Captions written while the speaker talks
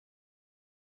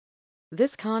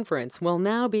This conference will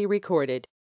now be recorded.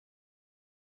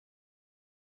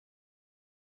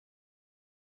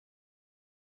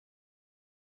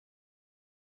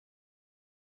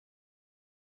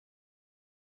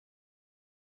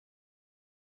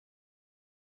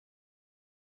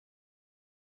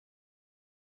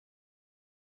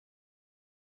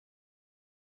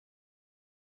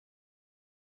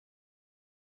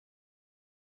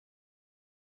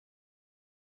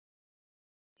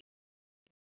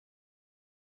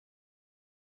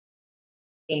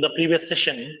 In the previous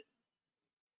session,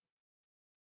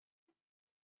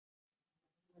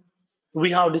 we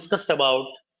have discussed about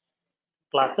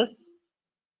classes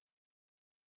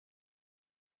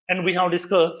and we have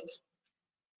discussed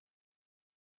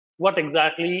what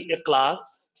exactly a class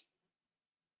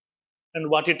and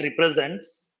what it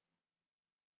represents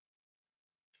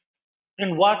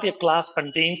and what a class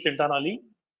contains internally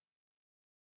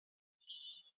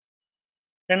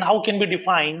and how can we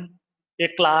define a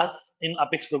class in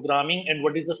Apex programming and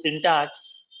what is the syntax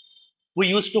we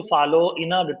used to follow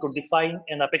in order to define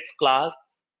an Apex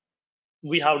class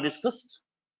we have discussed,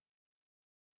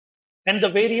 and the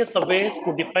various ways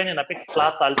to define an Apex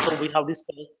class also we have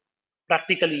discussed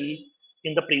practically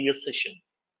in the previous session.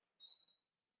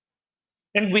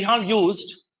 And we have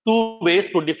used two ways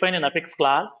to define an Apex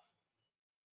class.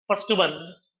 First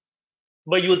one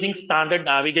by using standard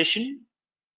navigation.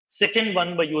 Second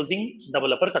one by using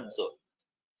developer console.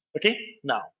 Okay,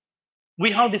 now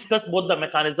we have discussed both the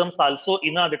mechanisms also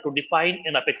in order to define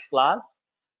an Apex class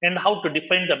and how to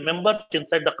define the members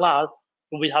inside the class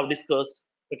we have discussed,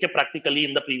 okay, practically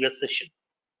in the previous session.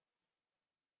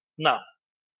 Now,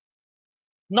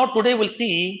 today we'll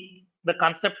see the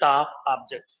concept of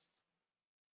objects.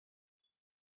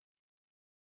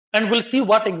 And we'll see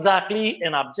what exactly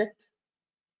an object,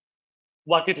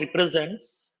 what it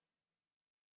represents,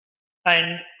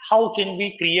 and how can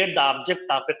we create the object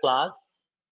of a class.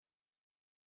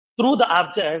 Through the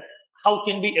object, how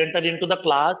can we enter into the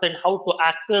class and how to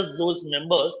access those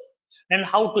members and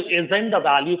how to assign the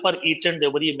value for each and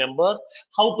every member,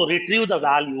 how to retrieve the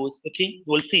values, okay,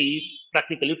 we'll see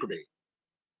practically today.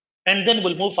 And then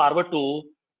we'll move forward to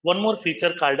one more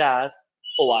feature called as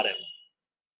ORM.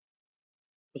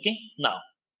 Okay, now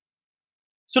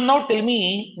tell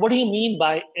me, what do you mean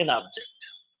by an object?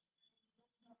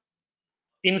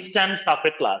 Instance of a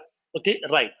class. Okay,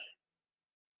 right.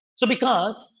 So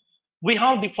because we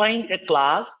have defined a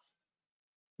class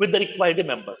with the required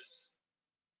members,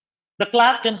 the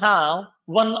class can have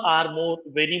one or more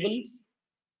variables,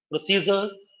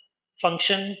 procedures,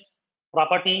 functions,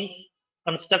 properties,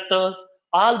 constructors,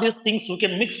 all these things we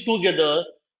can mix together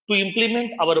to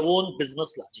implement our own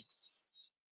business logics.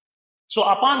 So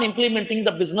upon implementing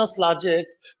the business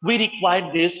logics, we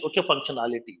require this okay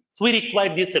functionality. So we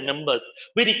require these members,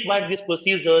 we require these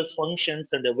procedures,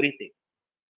 functions, and everything.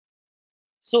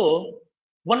 So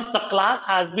once the class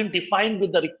has been defined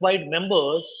with the required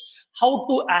members, how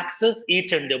to access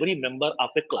each and every member of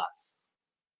a class?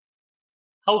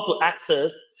 How to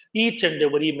access each and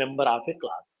every member of a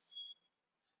class?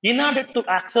 In order to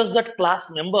access that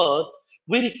class members,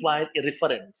 we require a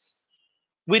reference.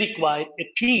 We require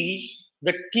a key.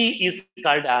 That key is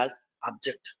called as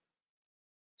object.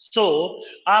 So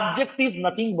object is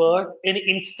nothing but an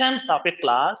instance of a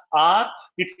class, or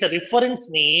it's a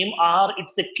reference name, or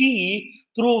it's a key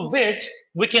through which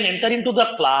we can enter into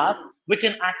the class, we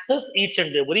can access each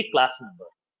and every class member.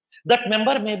 That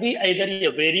member may be either a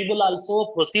variable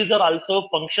also, procedure also,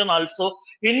 function also,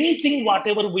 anything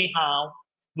whatever we have,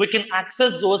 we can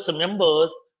access those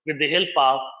members with the help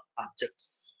of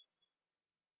objects.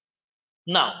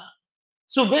 Now,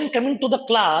 so when coming to the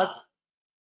class,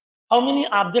 how many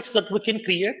objects that we can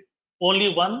create?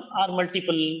 Only one or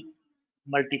multiple?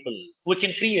 Multiple. We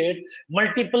can create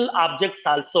multiple objects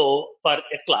also for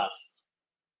a class.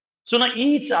 So now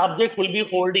each object will be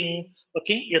holding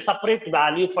okay a separate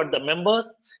value for the members.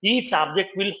 Each object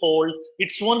will hold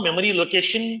its own memory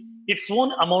location, its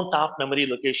own amount of memory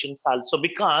locations also,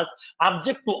 because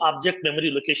object to object memory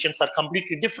locations are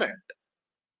completely different,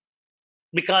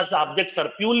 because the objects are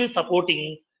purely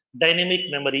supporting dynamic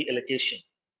memory allocation.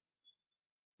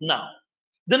 Now,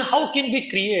 then how can we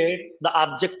create the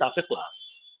object of a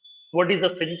class? What is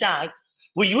the syntax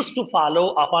we used to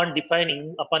follow upon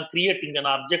defining, upon creating an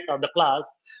object of the class?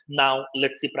 Now,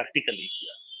 let's see practically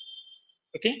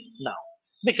here. Okay, now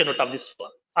make a note of this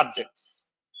one, objects.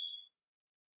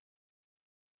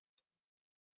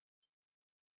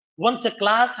 Once a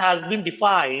class has been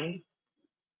defined,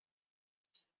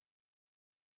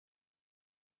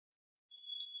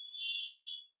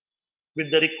 with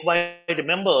the required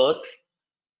members,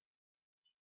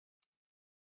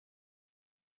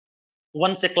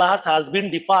 Once a class has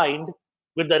been defined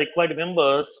with the required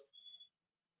members,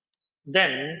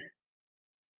 then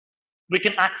we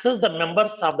can access the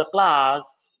members of the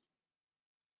class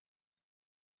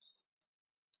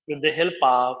with the help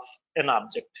of an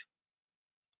object.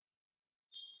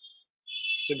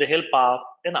 With the help of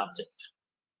an object.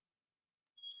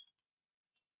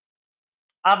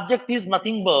 Object is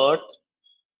nothing but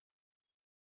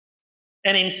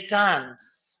an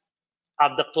instance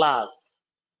of the class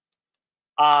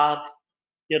or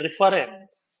a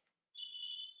reference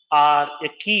or a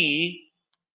key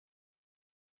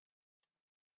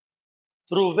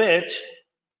through which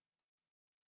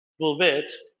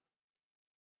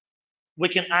we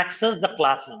can access the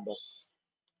class members.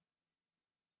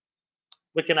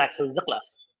 We can access the class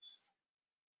members.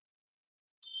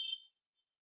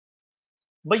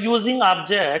 By using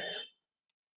object,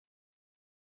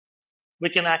 we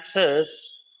can access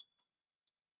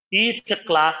each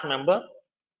class member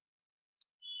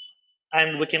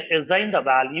and we can assign the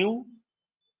value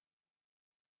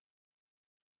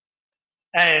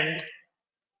and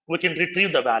we can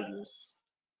retrieve the values.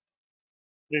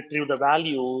 Retrieve the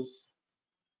values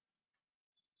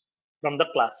from the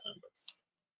class members.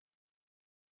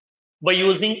 By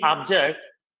using object,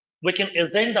 we can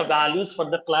assign the values for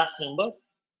the class members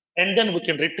and then we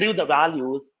can retrieve the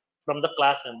values from the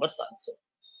class members also.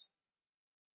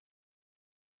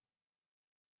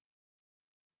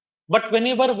 But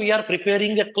whenever we are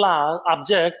preparing a class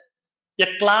object,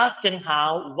 a class can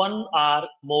have one or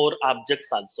more objects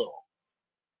also.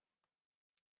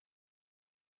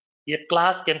 A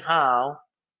class can have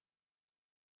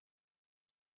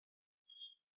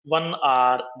one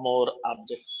or more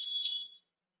objects.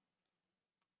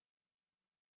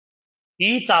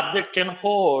 Each object can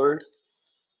hold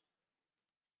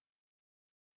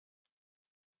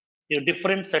a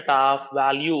different set of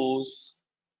values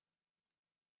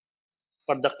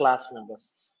for the class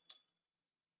members.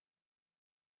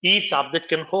 Each object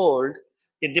can hold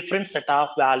a different set of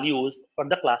values for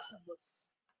the class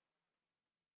members.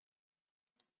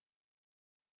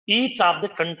 Each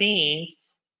object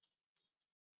contains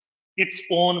its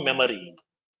own memory.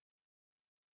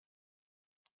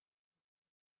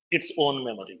 Its own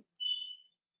memory.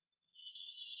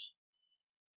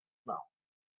 Now,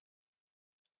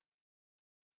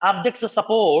 objects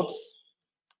supports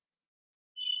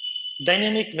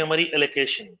dynamic memory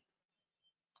allocation.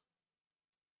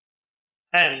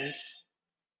 Hence,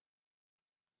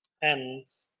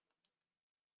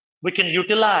 we can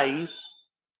utilize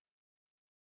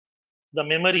the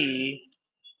memory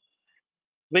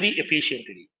very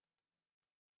efficiently.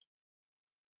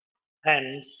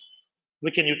 Hence,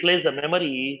 we can utilize the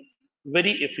memory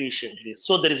very efficiently.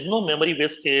 So there is no memory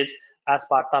wastage as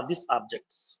part of these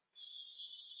objects.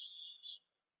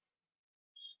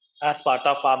 As part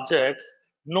of objects,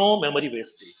 no memory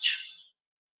wastage.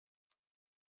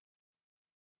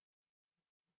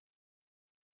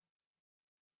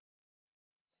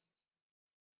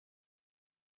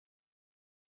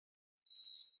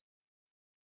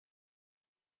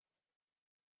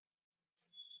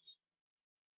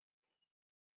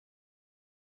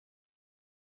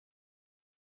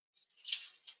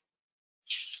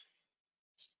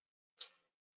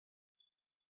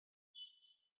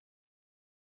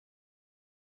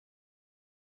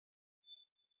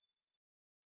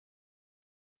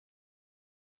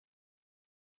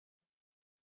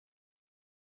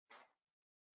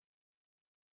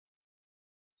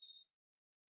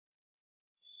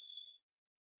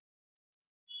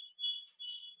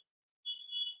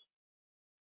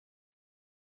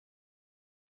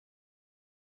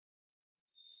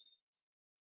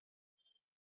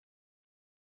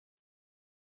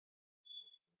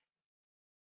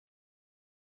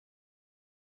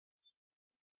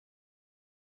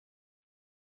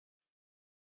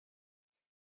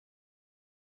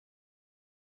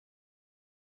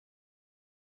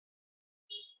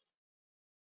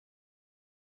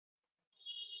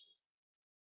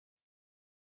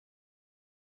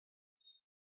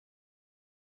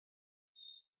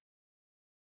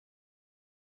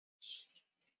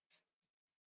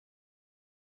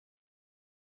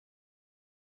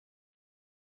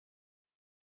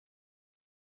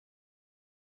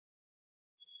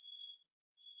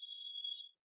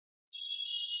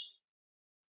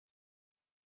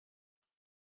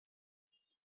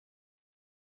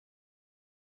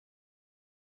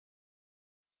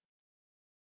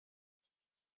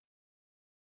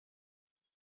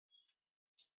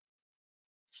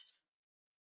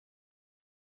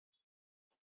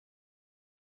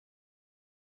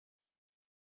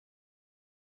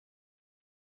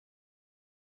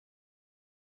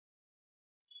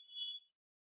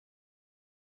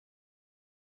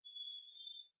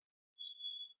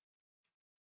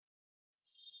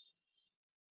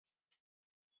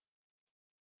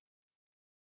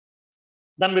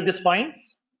 Done with these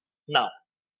points? Now,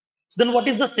 then what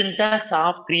is the syntax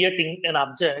of creating an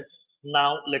object?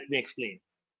 Now, let me explain.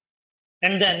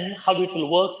 And then how it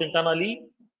will work internally.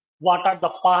 What are the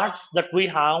parts that we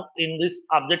have in this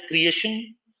object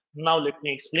creation? Now, let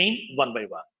me explain one by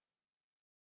one.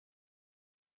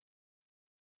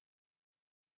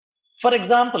 For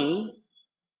example,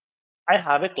 I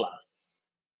have a class,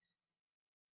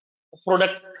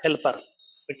 products helper.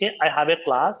 Okay, I have a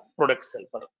class, products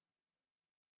helper.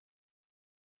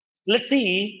 Let's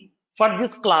see for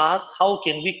this class, how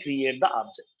can we create the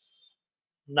objects?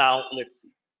 Now, let's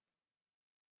see.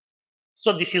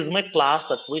 So this is my class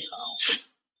that we have.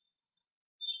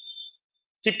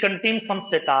 So it contains some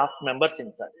set of members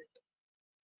inside it.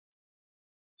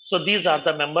 So these are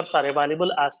the members are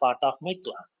available as part of my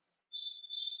class.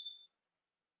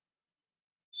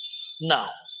 Now,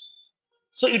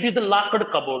 so it is a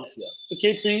locked cupboard here.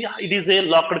 Okay, see, it is a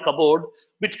locked cupboard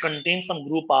which contains some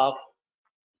group of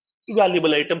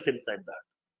valuable items inside that,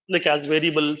 like as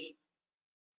variables,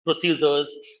 procedures,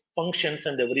 functions,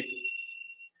 and everything.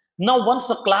 Now, once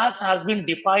the class has been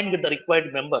defined with the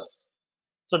required members,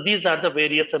 so these are the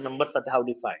various members that I have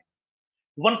defined.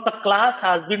 Once the class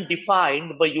has been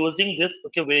defined by using this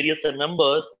various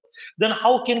members, then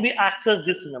how can we access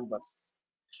these members?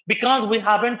 Because we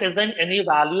haven't assigned any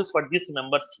values for these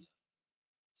members here.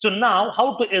 So now,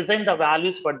 how to assign the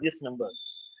values for these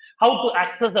members? How to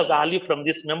access the value from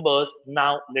these members?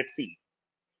 Now, let's see.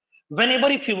 Whenever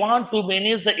if you want to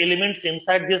manage the elements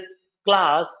inside this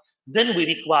class, then we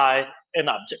require an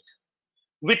object.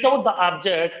 Without the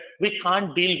object, we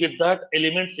can't deal with that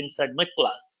elements inside my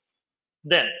class.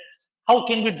 Then, how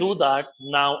can we do that?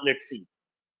 Now, let's see.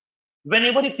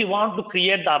 Whenever if you want to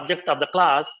create the object of the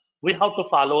class, we have to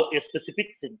follow a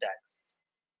specific syntax.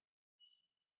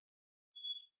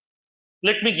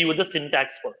 Let me give you the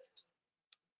syntax first.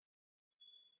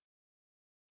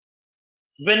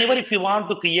 Whenever if you want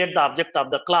to create the object of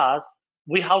the class,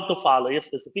 we have to follow a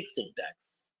specific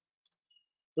syntax.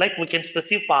 Like we can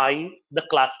specify the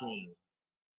class name.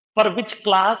 For which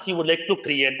class you would like to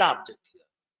create the object here.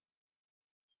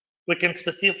 We can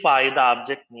specify the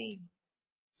object name.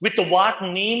 With what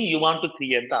name you want to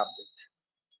create the object.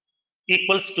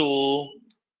 Equals to,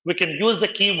 we can use the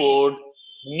keyword,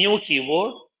 new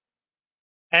keyword,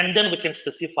 and then we can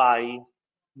specify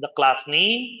the class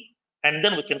name, and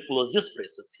then we can close this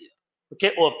braces here.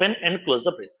 Okay, open and close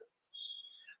the braces.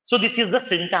 So this is the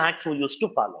syntax we used to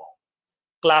follow.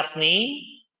 Class name,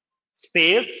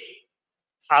 space,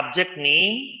 object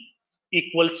name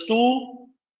equals to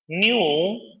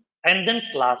new, and then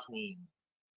class name.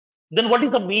 Then what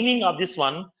is the meaning of this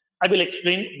one? I will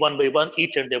explain one by one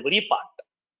each and every part.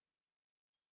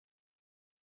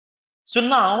 So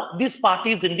now this part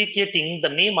is indicating the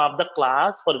name of the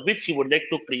class for which you would like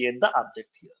to create the object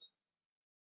here.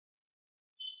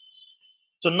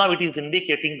 So now it is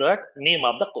indicating the name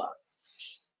of the class.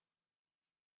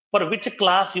 For which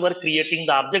class you are creating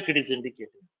the object, it is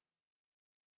indicating.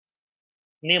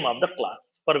 Name of the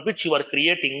class for which you are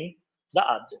creating the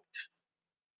object.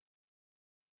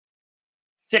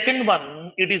 Second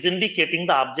one, it is indicating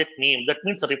the object name. That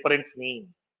means a reference name.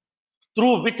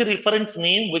 Through which reference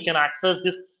name we can access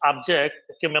this object,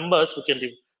 members we can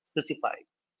specify.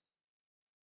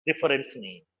 Reference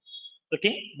name.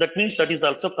 Okay, that means that is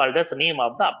also called as the name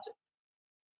of the object.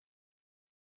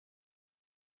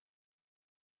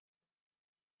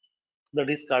 That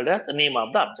is called as the name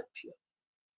of the object here.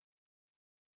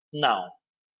 Now,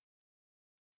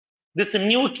 this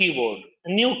new keyword.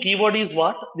 New keyword is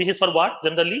what? This is for what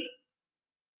generally?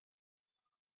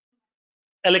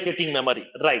 Allocating memory.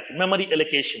 Right, memory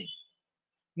allocation.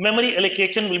 Memory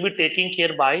allocation will be taken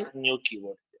care by new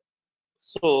keyword.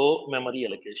 So, memory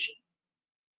allocation.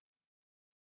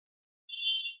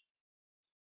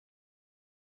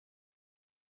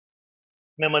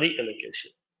 Memory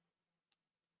allocation.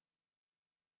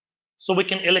 So we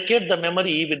can allocate the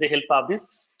memory with the help of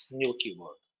this new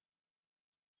keyword.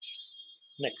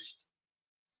 Next,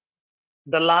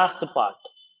 the last part.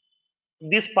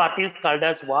 This part is called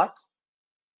as what?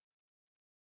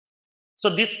 So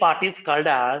this part is called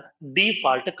as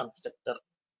default constructor.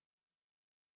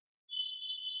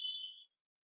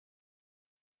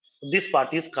 This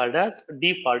part is called as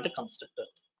default constructor.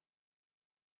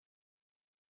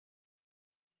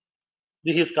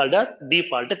 This is called as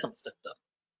default constructor.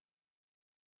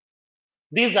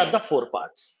 These are the four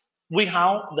parts. We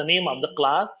have the name of the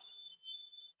class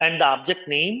and the object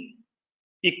name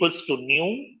equals to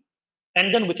new,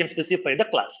 and then we can specify the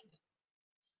class.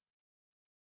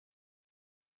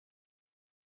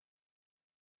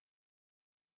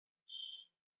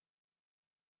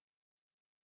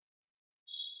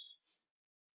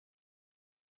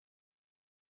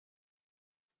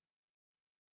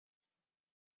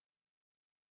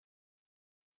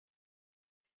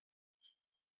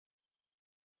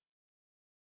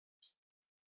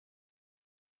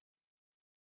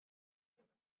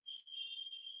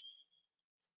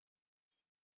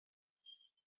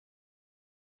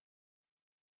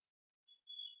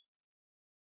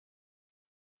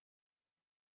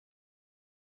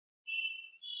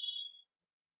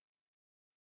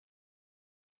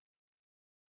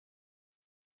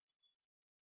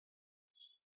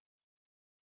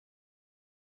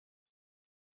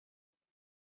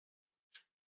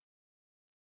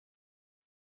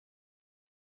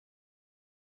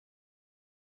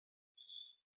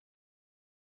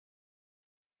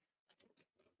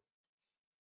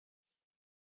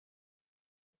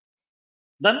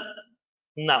 Done?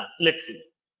 Now, let's see.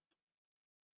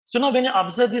 So now when you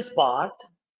observe this part,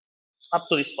 up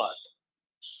to this part,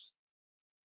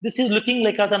 this is looking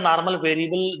like as a normal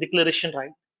variable declaration,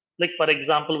 right? Like for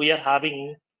example, we are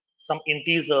having some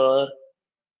integer,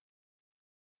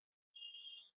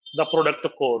 the product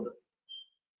code.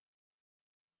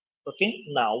 Okay,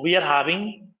 now we are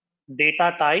having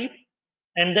data type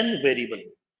and then variable.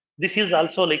 This is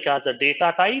also like as a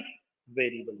data type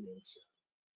variable names.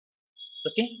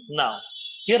 Okay, now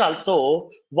here also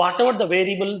whatever the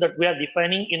variable that we are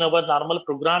defining in our normal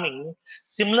programming,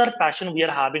 similar fashion we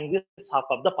are having this half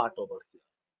of the part over here.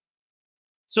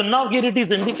 So now here it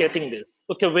is indicating this.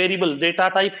 Okay, variable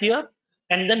data type here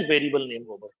and then variable name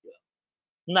over here.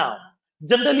 Now,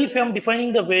 generally if I am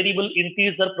defining the variable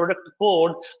integer product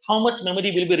code, how much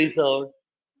memory will be reserved?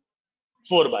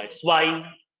 4 bytes.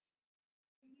 Why?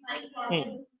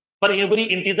 Hmm. For every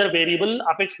integer variable,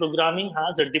 Apex programming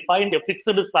has a defined a fixed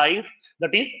size that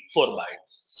is 4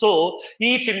 bytes. So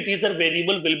each integer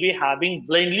variable will be having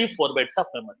blindly 4 bytes of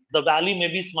memory. The value may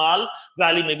be small,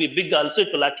 value may be big also, it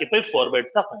will occupy 4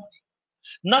 bytes of memory.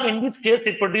 Now in this case,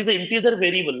 if it is an integer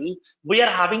variable, we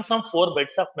are having some 4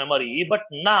 bytes of memory. But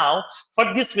now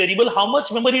for this variable, how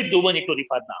much memory do we need to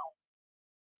refer now?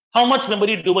 How much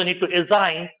memory do we need to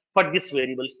assign for this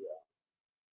variable here?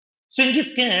 So in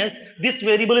this case, this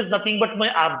variable is nothing but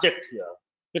my object here.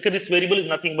 Because this variable is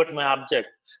nothing but my object.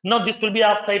 Now this will be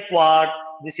of type what?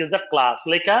 This is a class,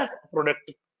 like as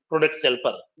product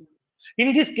helper.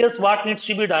 In this case, what needs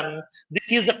to be done?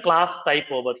 This is a class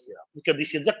type over here. Because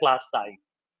this is a class type.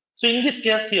 So in this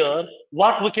case here,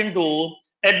 what we can do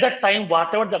at that time,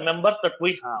 whatever the members that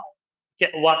we have,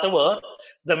 okay, whatever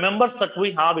the members that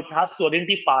we have, it has to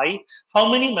identify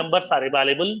how many members are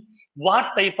available, what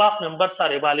type of members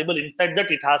are available inside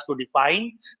that it has to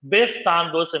define. Based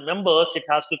on those members, it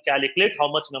has to calculate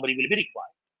how much memory will be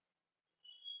required.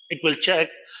 It will check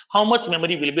how much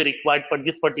memory will be required for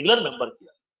this particular member here.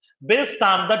 Based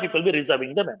on that, it will be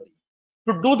reserving the memory.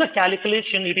 To do the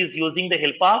calculation, it is using the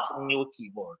help of new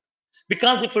keyword.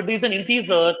 Because if it is an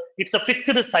integer, it's a fixed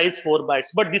size 4 bytes.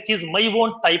 But this is my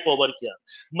own type over here,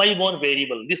 my own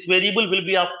variable. This variable will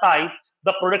be of type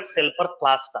the product helper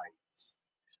class type.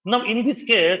 Now, in this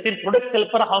case, in product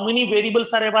helper, how many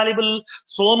variables are available?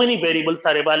 So many variables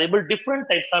are available. Different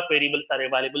types of variables are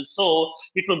available. So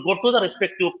it will go to the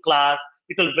respective class.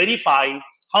 It will verify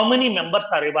how many members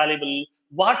are available,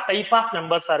 what type of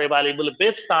members are available.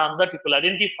 Based on that, it will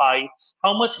identify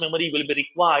how much memory will be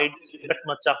required. That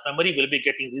much of memory will be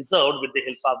getting reserved with the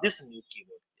help of this new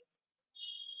keyword.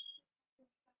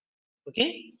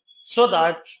 Okay, so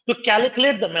that to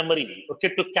calculate the memory, okay,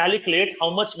 to calculate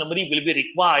how much memory will be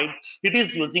required, it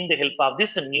is using the help of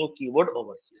this new keyword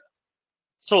over here.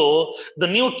 So the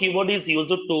new keyword is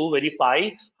used to verify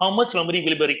how much memory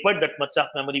will be required. That much of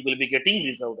memory will be getting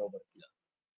reserved over here.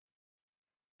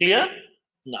 Clear?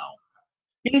 Now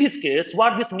in this case,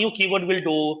 what this new keyword will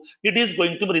do, it is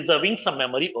going to be reserving some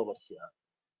memory over here.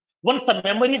 Once the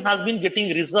memory has been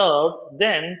getting reserved,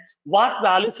 then what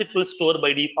values it will store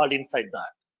by default inside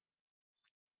that?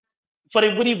 For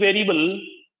every variable,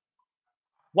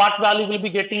 what value will be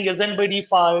getting assigned by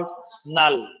default?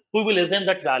 Null. Who will assign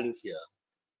that value here?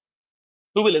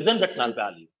 Who will assign that null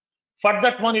value? For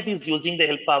that one, it is using the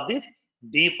help of this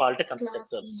default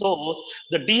constructor. So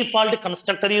the default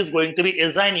constructor is going to be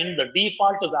assigning the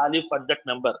default value for that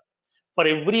member. For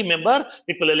every member,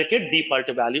 it will allocate default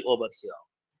value over here.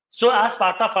 So as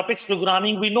part of Apex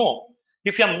programming, we know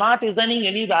if you are not assigning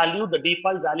any value, the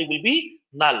default value will be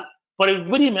null. For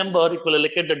every member, it will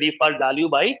allocate the default value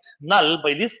by null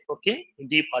by this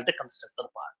default constructor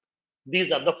part.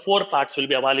 These are the 4 parts will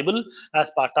be available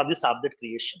as part of this object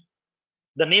creation.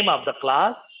 The name of the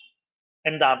class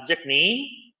and the object name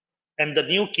and the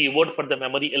new keyword for the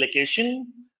memory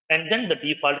allocation, and then the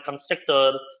default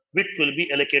constructor which will be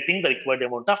allocating the required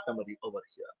amount of memory over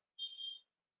here.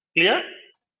 Clear?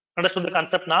 Understood the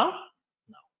concept now?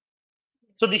 Now.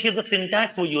 So this is the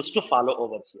syntax we used to follow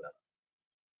over here.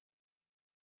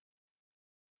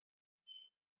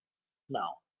 Now,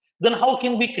 then how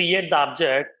can we create the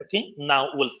object? Okay, now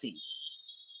we'll see.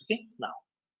 Okay, now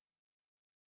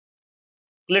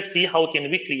let's see how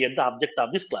can we create the object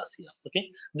of this class here. Okay,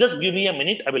 just give me a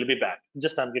minute, I will be back.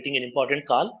 Just I'm getting an important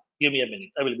call. Give me a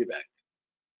minute, I will be back.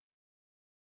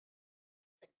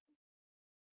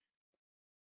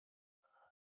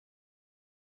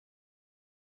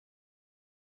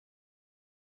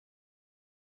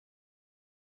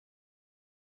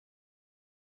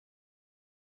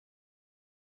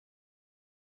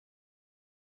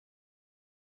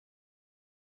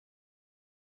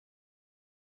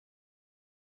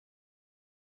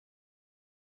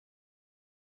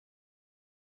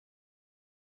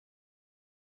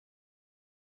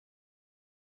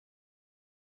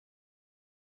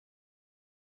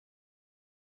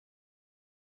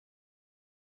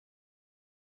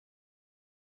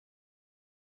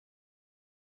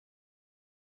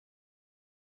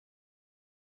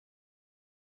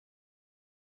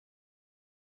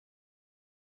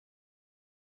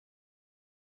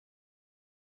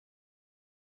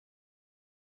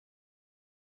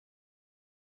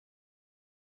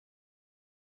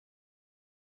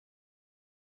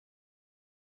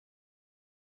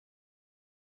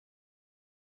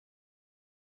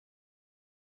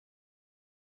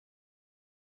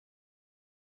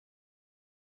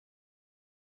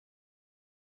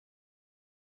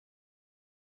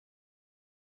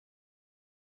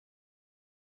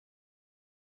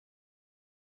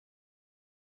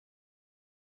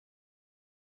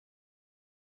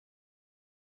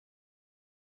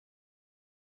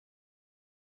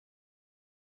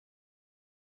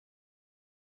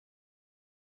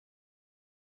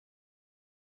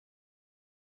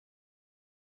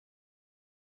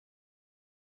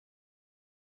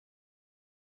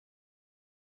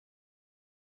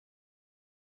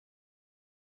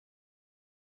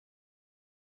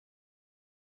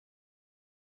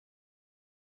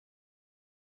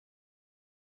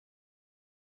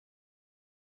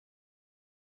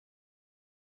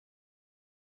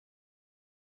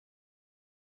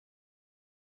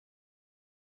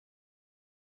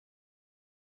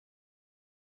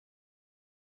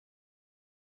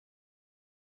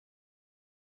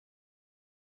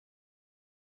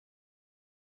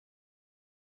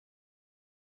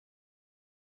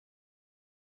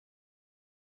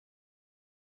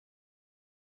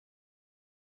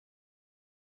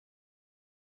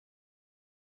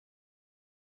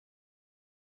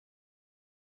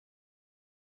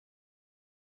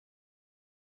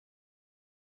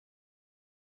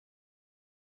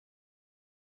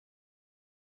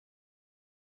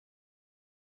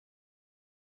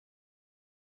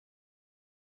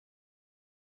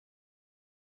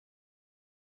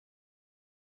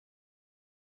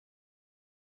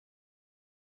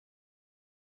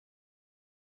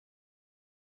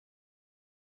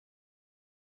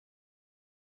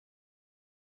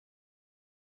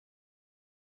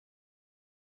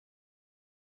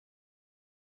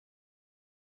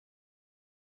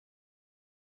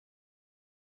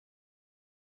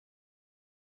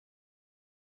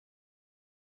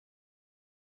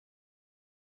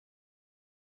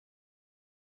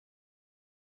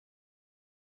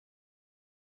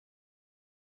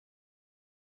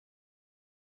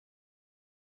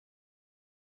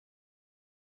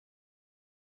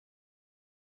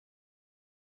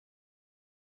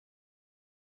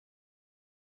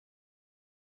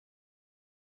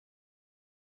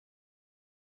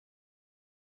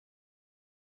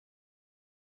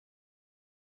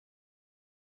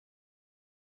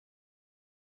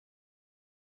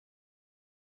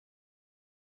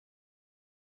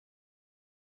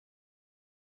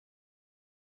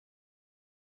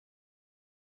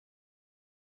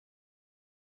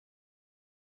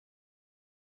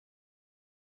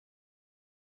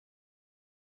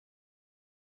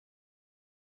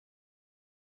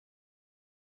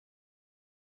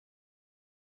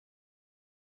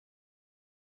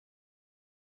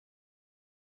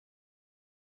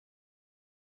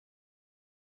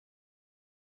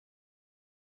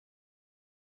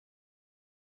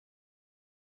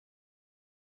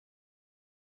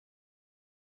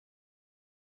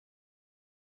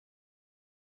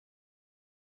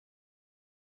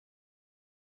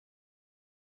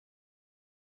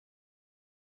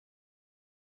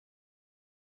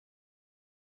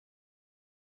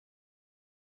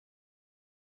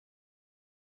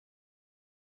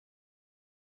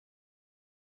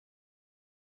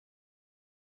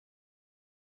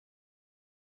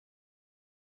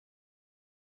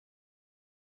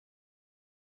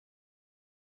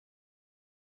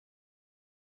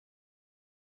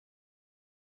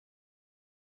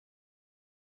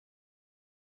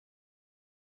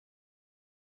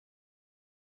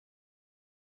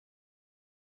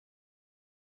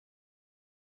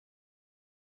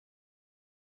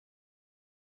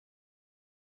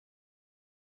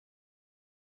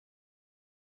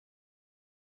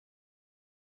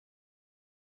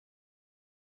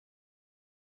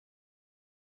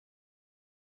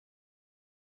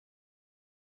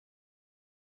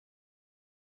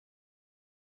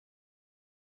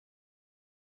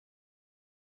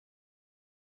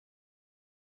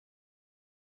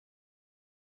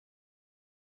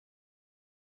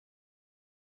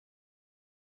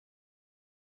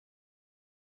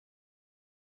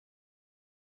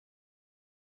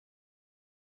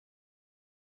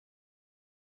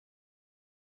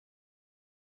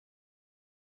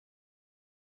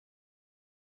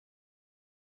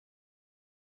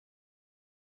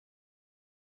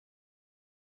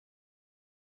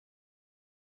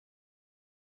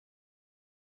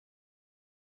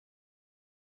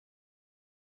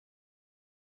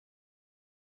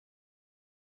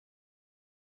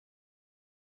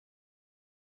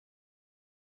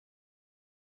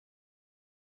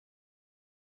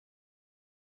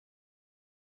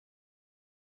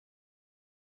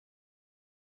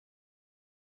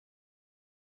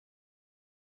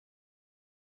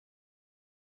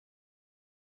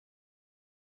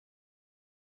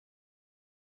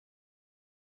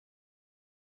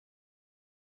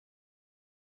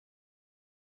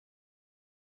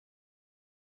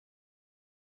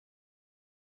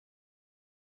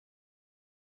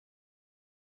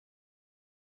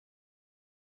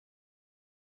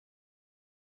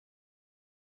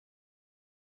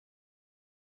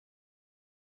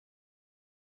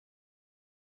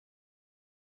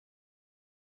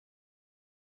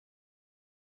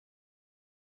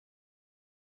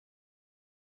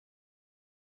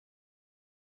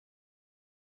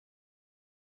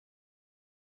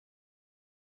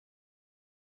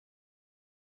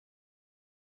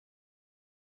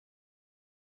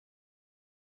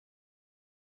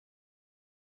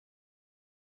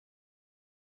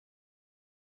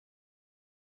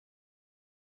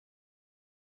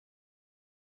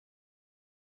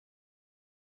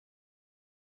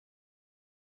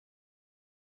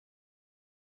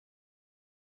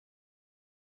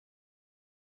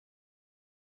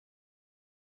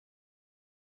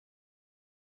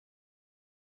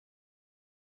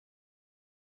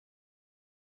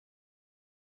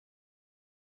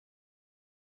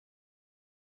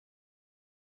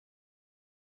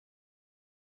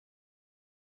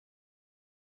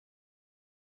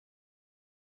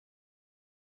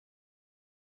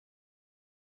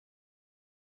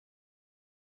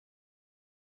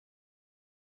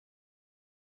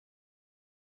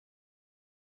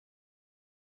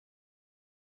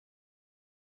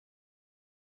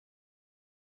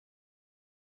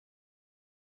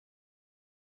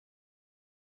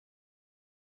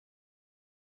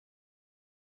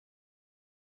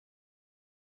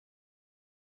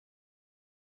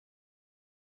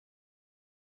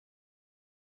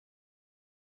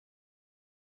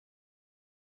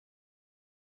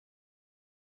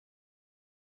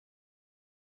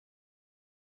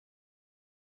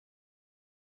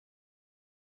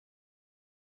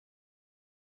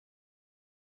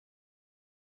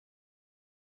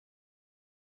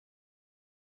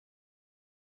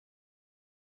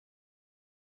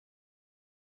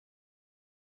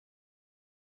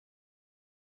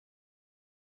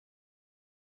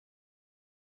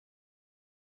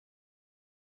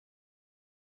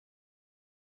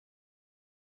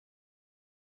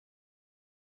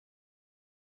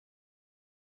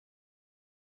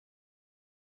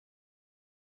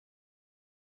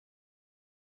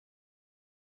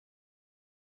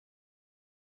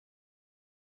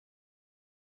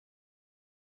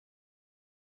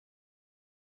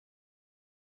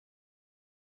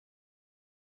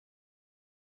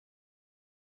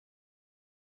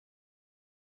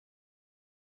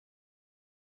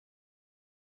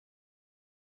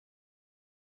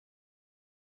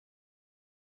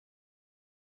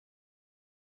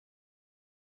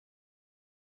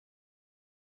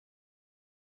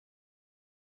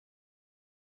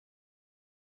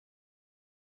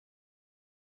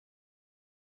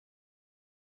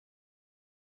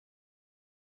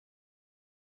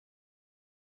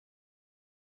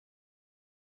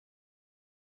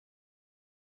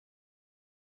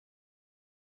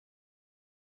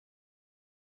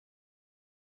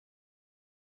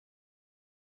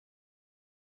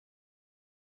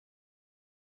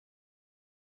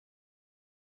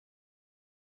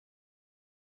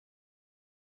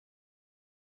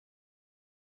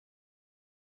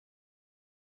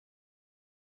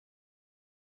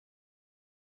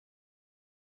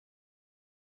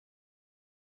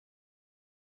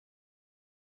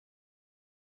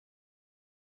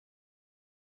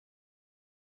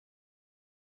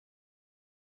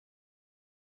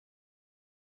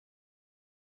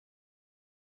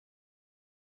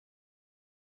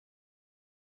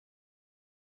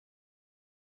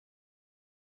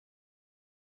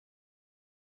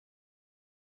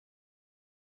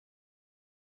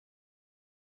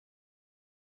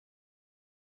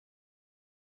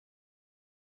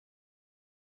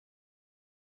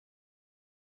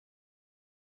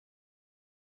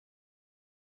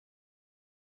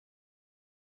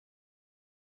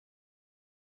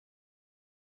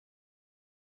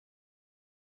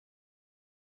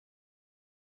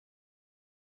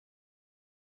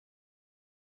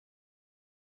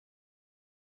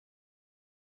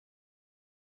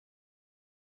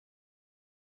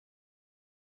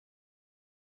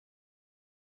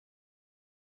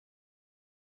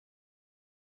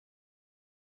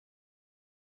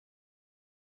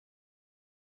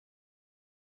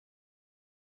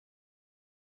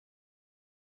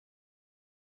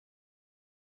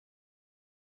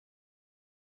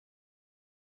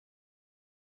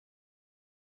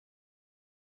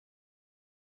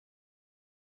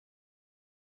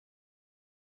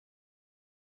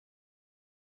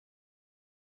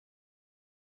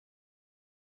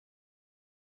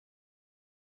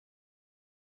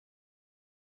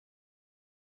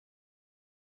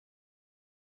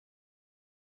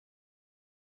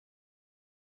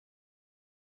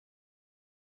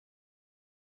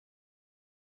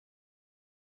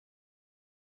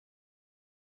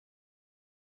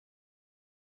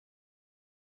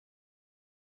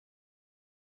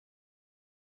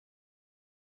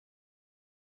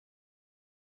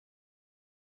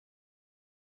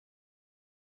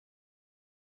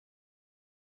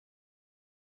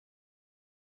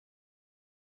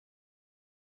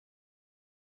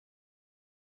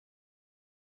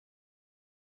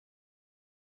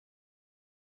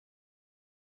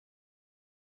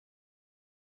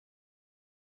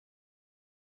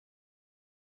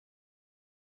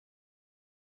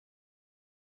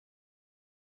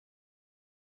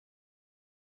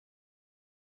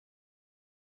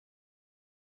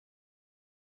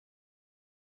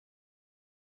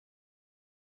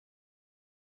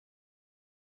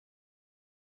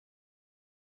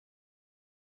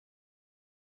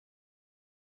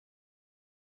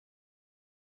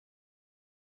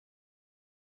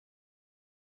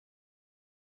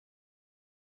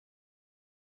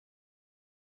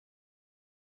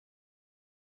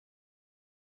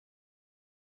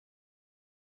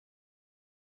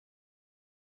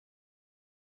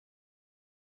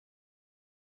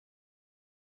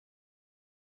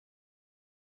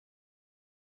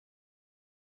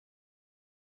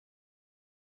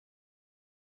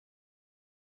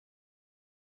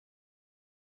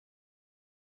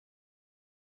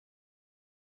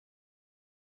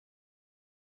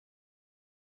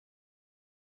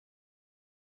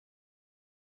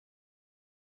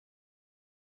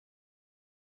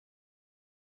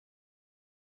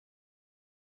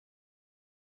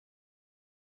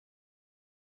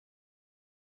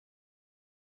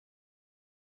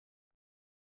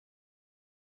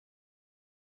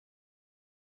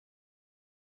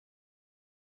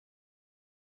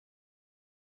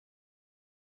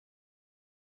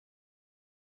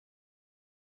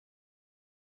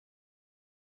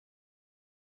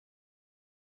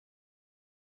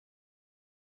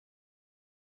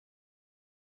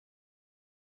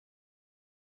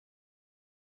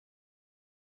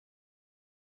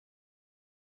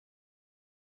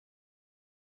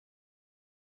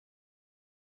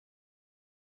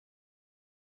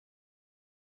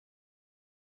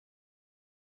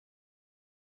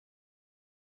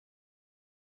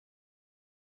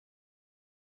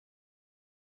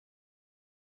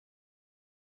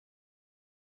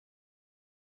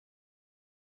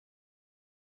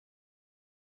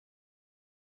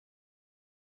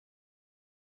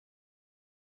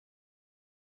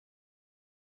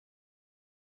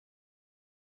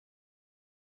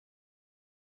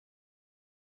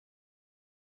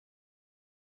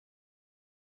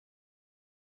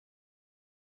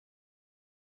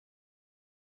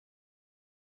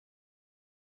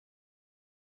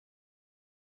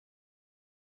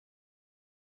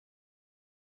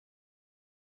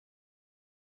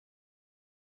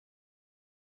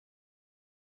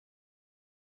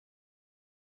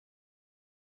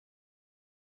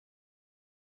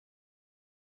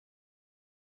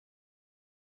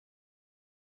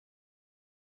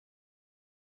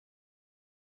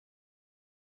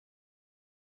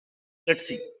 Let's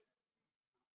see.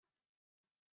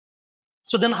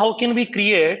 So then how can we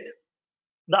create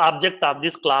the object of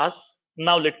this class?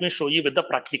 Now let me show you with the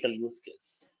practical use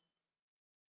case.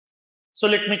 So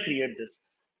let me create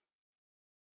this.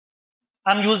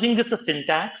 I'm using this as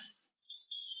syntax,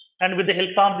 and with the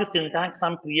help of this syntax,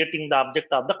 I'm creating the object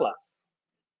of the class.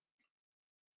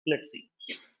 Let's see.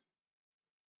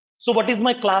 So what is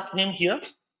my class name here?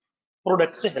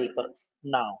 Products helper.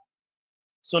 Now.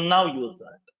 So now use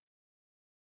that.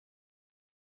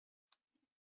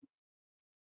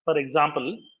 For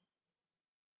example,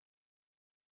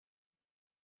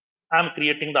 I'm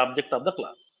creating the object of the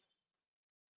class.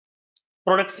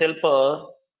 Products helper,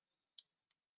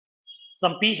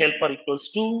 some p helper equals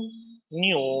to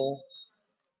new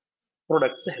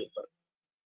products helper.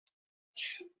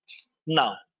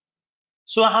 Now,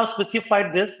 so I have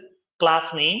specified this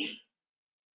class name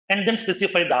and then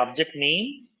specify the object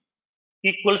name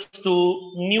equals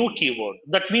to new keyword.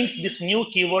 That means this new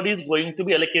keyword is going to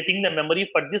be allocating the memory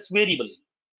for this variable.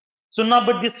 So now,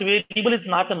 but this variable is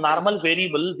not a normal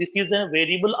variable. This is a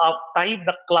variable of type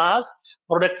the class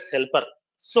products helper.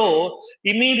 So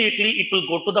immediately it will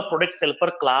go to the products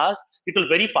helper class. It will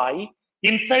verify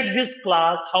inside this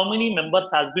class how many members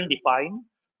has been defined,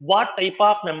 what type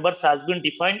of members has been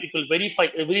defined. It will verify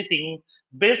everything.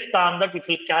 Based on that, it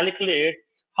will calculate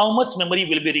how much memory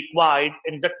will be required,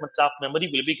 and that much of memory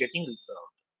will be getting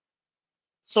reserved.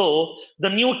 So the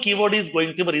new keyword is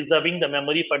going to be reserving the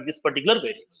memory for this particular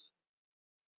variable.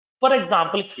 For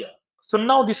example, here. So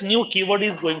now this new keyword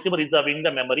is going to be reserving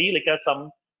the memory, like some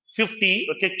 50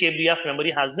 KB of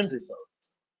memory has been reserved.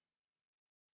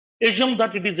 Assume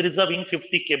that it is reserving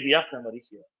 50 KB of memory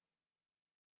here.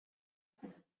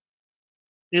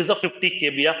 This is a 50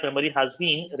 KB of memory has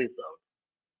been reserved.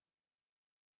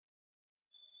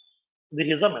 This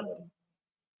is a memory.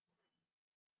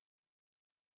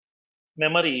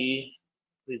 Memory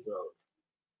reserved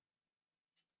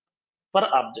for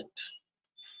object.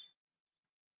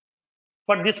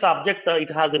 For this object, it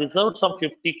has reserved some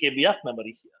 50 KB of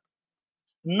memory here.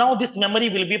 Now this memory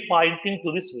will be pointing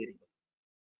to this variable.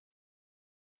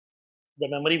 The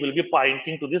memory will be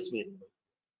pointing to this variable.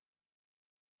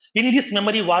 In this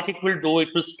memory, what it will do, it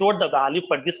will store the value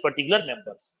for this particular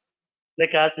members.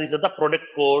 Like as these are the product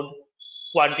code,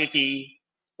 quantity,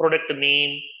 product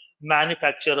name,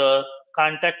 manufacturer,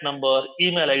 contact number,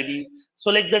 email ID. So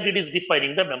like that, it is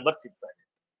defining the members inside.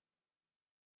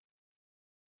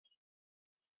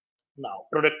 Now,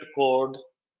 product code,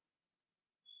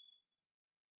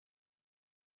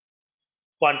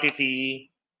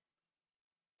 quantity,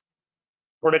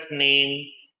 product name,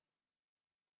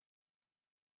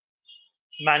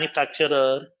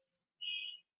 manufacturer,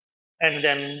 and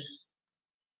then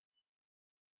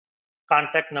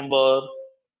contact number,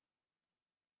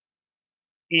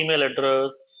 email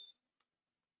address,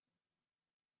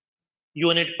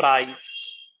 unit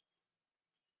price,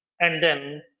 and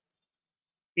then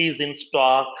is in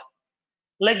stock.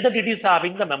 Like that, it is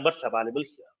having the members available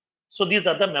here. So these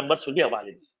are the members will be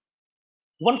available.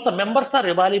 Once the members are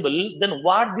available, then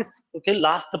what this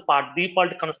last part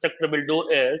default constructor will do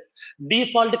is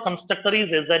default constructor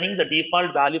is assigning the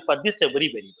default value for this every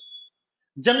variable.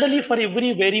 Generally, for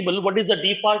every variable, what is the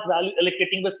default value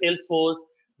allocating the Salesforce?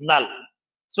 Null.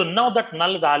 So now that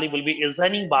null value will be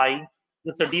assigning by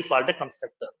this default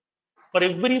constructor. For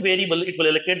every variable, it will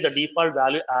allocate the default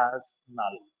value as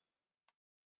null.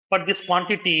 For this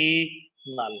quantity,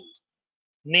 null.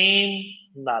 Name,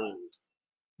 null.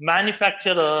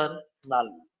 Manufacturer, null.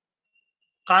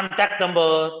 Contact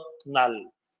number,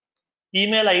 null.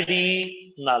 Email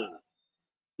ID, null.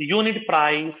 Unit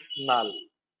price, null.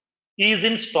 Is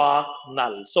in stock,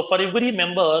 null. So for every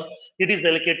member, it is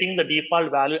allocating the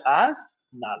default value as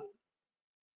null.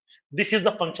 This is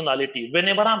the functionality.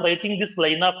 Whenever I'm writing this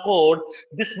line of code,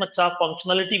 this much of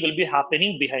functionality will be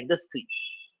happening behind the screen.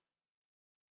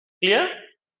 Clear?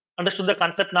 Understood the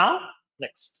concept now?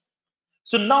 Next.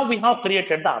 So now we have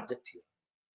created the object here.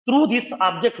 Through this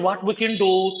object, what we can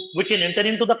do, we can enter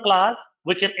into the class,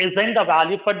 we can assign the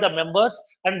value for the members,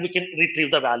 and we can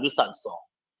retrieve the values also.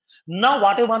 Now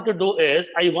what I want to do is,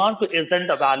 I want to assign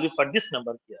the value for this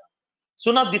member here.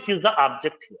 So now this is the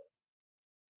object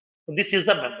here. This is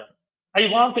the member. I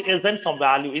want to assign some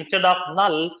value. Instead of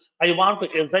null, I want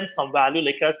to assign some value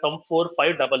like a some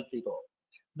 4500.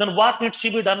 Then what needs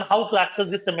to be done? How to access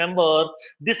this member?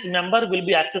 This member will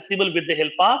be accessible with the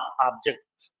help of object.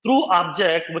 Through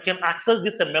object, we can access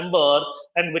this member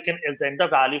and we can assign the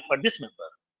value for this member.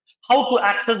 How to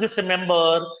access this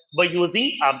member? By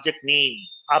using object name.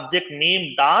 Object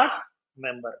name dot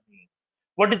member name.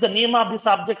 What is the name of this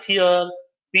object here?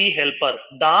 P helper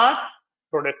dot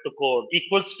product code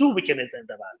equals to, we can assign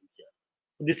the value here.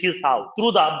 This is how,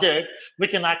 through the object, we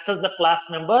can access the class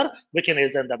member, we can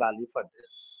assign the value for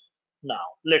this. Now,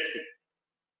 let's see.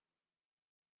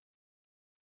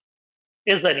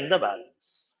 Assigning the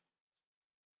values.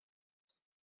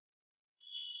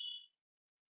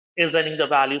 Assigning the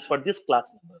values for these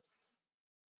class members.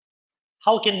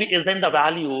 How can we assign the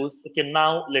values? Okay,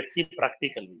 now let's see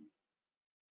practically.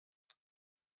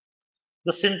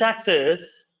 The syntax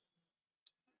is,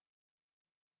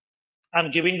 I'm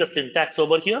giving the syntax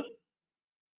over here.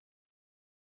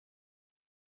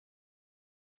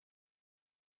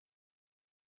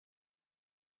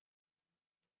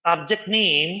 Object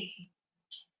name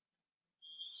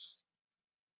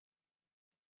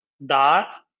dot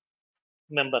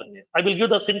member name. I will give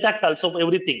the syntax also for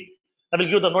everything. I will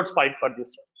give the notes point for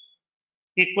this one.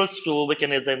 Equals to, we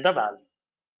can assign the value.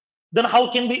 Then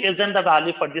how can we assign the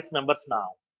value for these members now?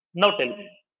 Now tell me.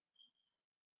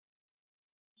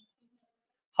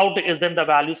 How to assign the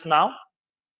values now?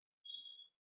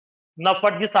 Now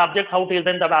for this object, how to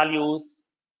assign the values?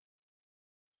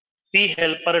 P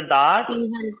helper dot P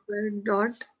helper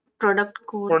dot product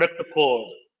code. product code.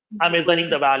 I'm assigning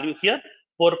the value here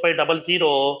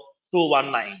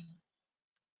 4500219.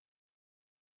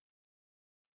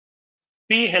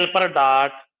 P helper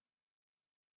dot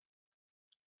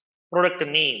product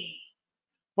name.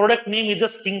 Product name is a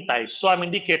string type, so I'm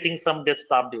indicating some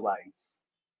desktop device.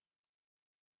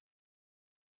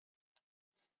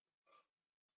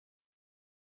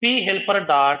 P helper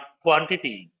dot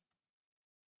quantity.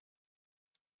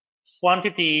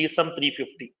 Quantity is some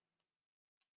 350.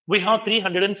 We have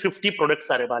 350 products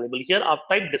are available here of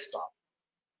type desktop.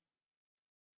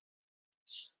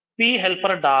 P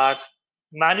helper dot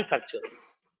manufacturer.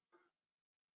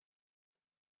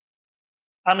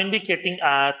 I'm indicating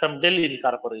as some Dell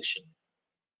incorporation.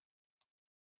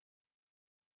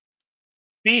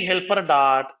 P helper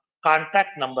dot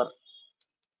contact number.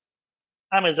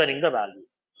 I'm assigning the value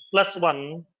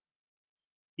 +1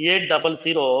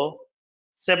 800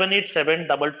 787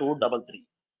 2233.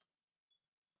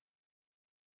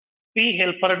 P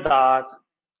helper dot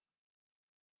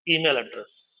email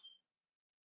address,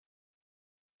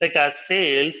 like as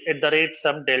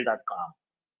sales@somedell.com.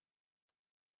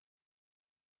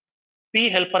 P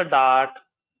helper dot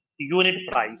unit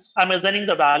price. I'm assigning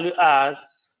the value as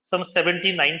some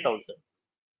 79,000.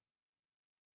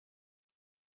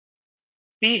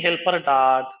 P helper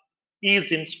dot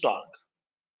is in stock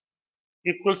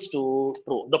equals to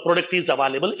true. The product is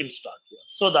available in stock here.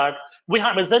 So that we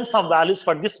have assigned some values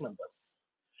for these members.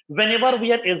 Whenever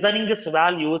we are assigning these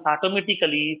values,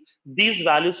 automatically these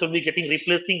values will be getting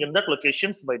replacing in that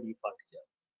locations by default here.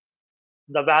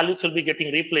 The values will be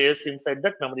getting replaced inside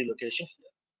that memory location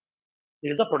here.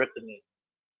 Here is the product name,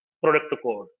 product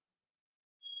code,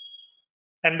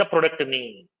 and the product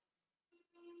name.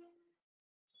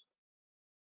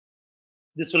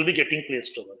 This will be getting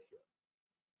placed over here.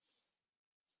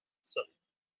 So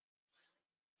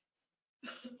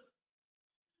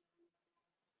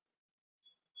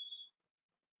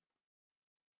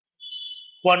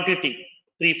quantity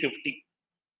 350.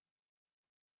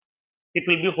 It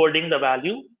will be holding the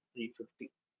value 350.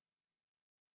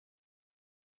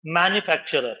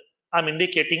 Manufacturer, I'm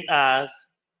indicating as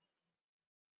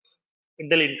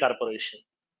Dell incorporation.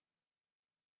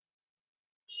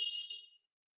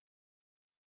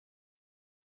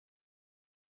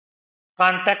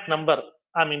 Contact number,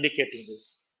 I'm indicating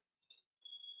this.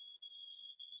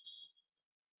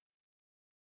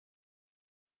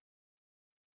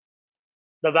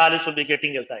 The values will be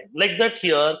getting assigned. Like that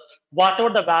here, whatever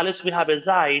the values we have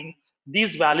assigned,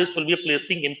 these values will be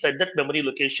placing inside that memory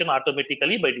location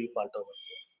automatically by default over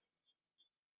here.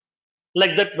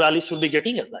 Like that values will be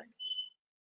getting assigned.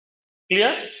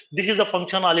 Clear? This is the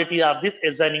functionality of this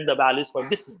assigning the values for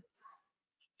this units.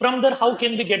 From there, how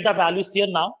can we get the values here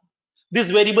now? These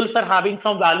variables are having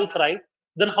some values, right?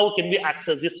 Then how can we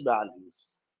access these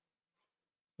values?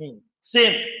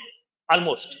 Same,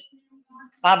 almost.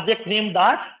 Object name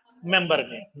dot member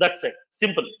name. That's it.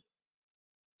 Simple.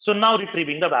 So now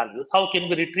retrieving the values. How can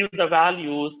we retrieve the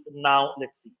values? Now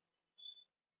let's see.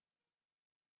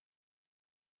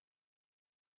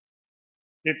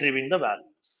 Retrieving the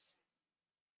values.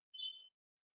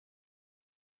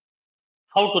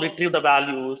 How to retrieve the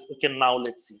values? Okay, now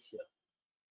let's see here.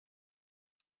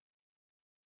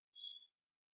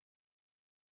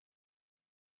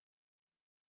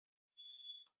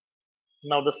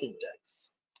 Now the syntax.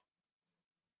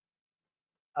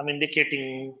 I'm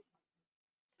indicating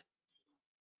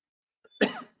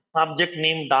object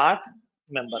name dot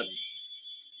member name.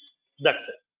 That's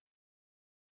it.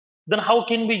 Then how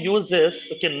can we use this?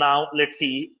 Okay, now let's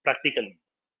see practically.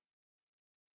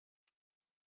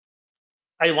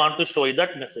 I want to show you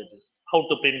that messages, how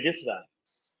to print these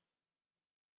values.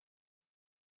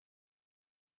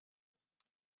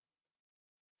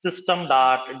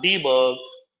 System.debug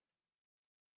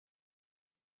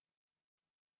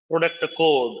product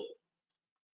code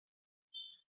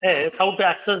is how to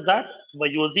access that by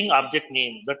using object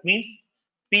name. That means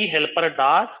p helper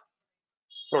dot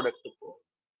product code.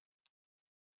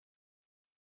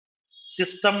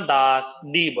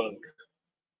 System.debug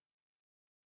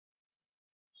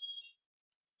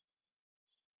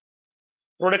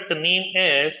product name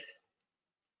is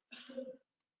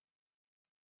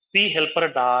p helper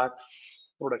dot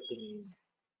product name.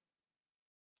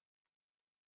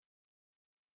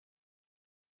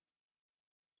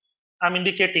 I'm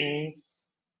indicating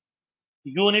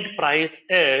unit price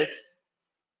is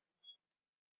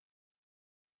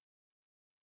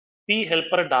p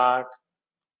helper dot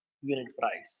unit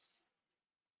price.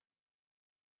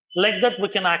 Like that, we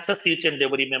can access each and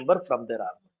every member from their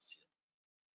arguments.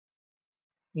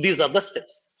 These are the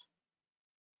steps.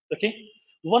 Okay.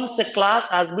 Once a class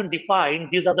has been defined,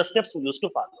 these are the steps we used to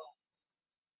follow.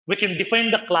 We can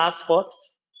define the class first.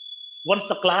 Once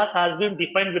the class has been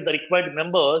defined with the required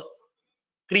members,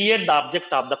 create the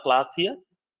object of the class here.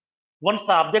 Once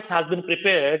the object has been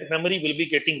prepared, memory will be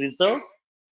getting reserved.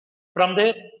 From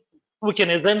there, we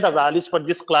can assign the values for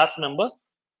this class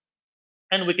members,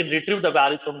 and we can retrieve the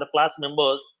values from the class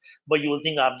members by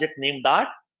using object name dot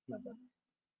member.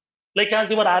 Like as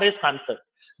your arrays concept.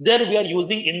 There we are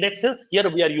using indexes, here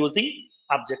we are using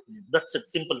object name. That's it,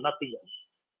 simple, nothing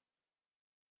else.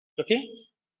 Okay,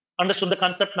 understood the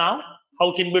concept now?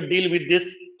 How can we deal with these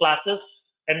classes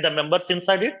and the members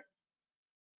inside it?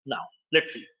 Now,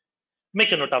 let's see.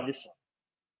 Make a note of this one.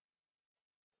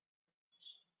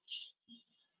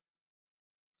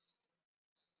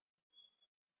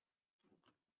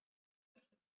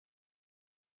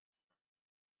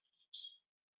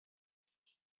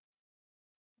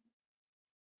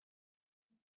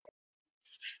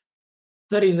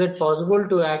 Sir, is it possible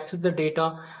to access the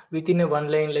data within a one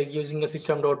line, like using a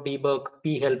system.debug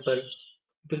p helper?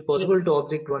 It will possible Yes. to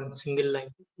object one single line.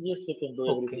 Yes, you can do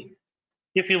Okay. everything.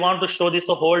 If you want to show this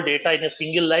whole data in a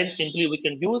single line, simply we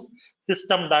can use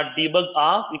system.debug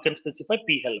of, you can specify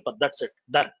p helper. That's it,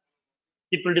 done.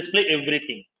 It will display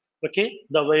everything. Okay,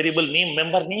 the variable name,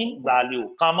 member name,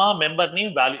 value, comma, member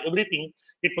name, value, everything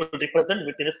it will represent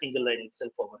within a single line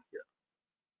itself over here.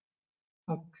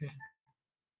 Okay.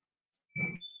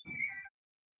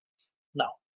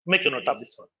 Now, make a note of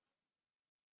this one.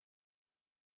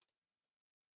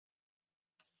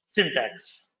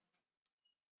 Syntax.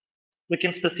 We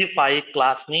can specify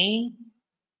class name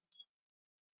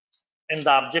and the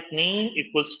object name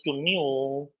equals to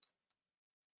new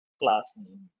class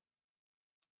name.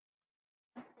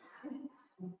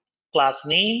 Class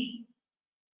name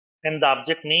and the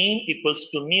object name equals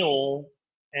to new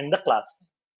and the class name.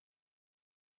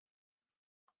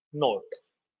 Note.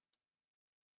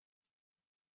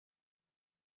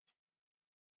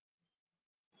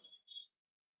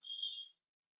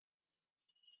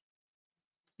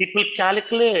 It will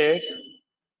calculate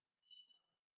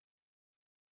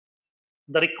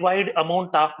the required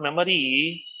amount of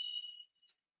memory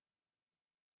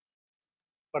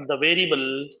for the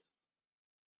variable,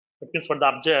 that means for the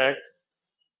object,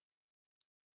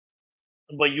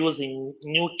 by using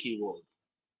new keyword.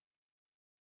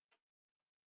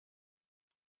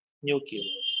 New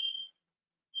keyword.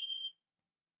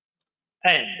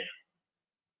 And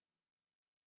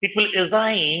it will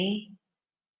assign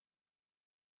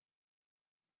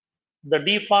the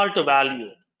default value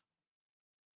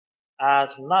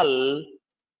as null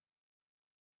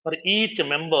for each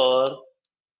member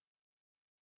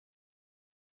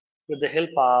with the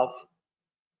help of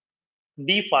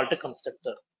default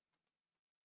constructor.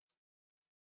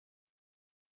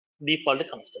 Default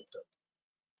constructor.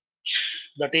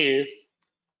 That is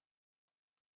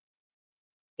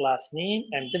class name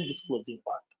and then this closing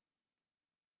part.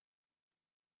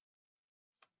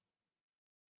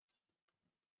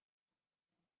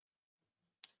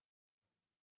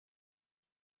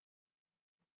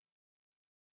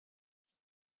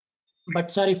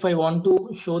 But sir, if I want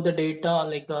to show the data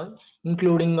like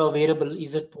including a variable,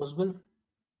 is it possible?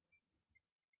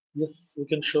 Yes, we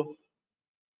can show.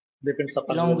 Depends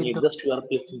upon Along your with need. the Just you are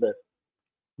placing that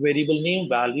variable name,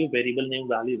 value,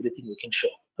 everything we can show.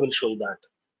 I will show you that.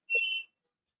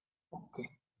 okay.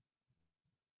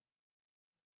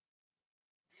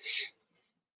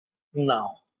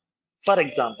 Now, for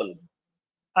example,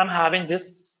 I'm having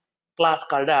this class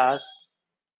called as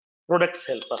products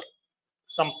helper.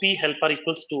 some p helper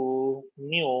equals to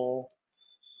new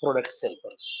products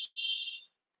helper.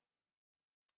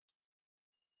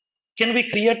 Can we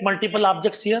create multiple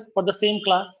objects here for the same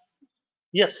class?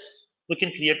 Yes, we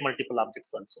can create multiple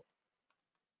objects also.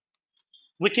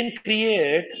 We can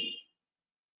create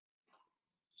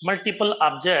multiple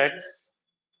objects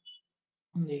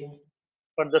Yeah.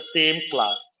 for the same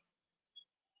class,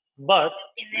 but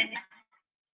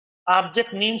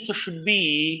object names should be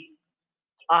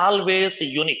always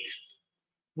unique.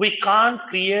 We can't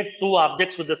create two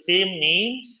objects with the same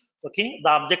name. Okay, the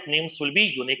object names will be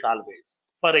unique always.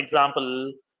 For example,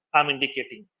 I'm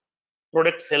indicating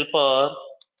products helper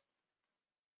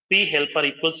p helper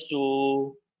equals to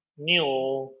new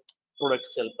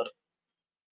products helper,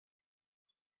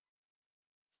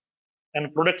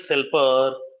 and products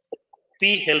helper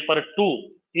p helper 2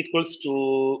 equals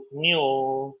to new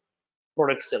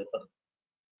products helper.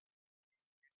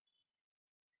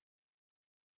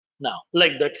 Now,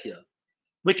 like that here,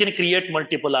 we can create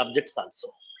multiple objects also.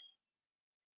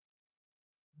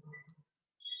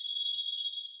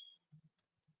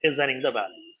 Assigning the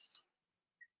values.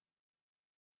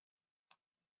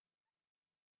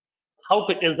 How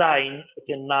to assign?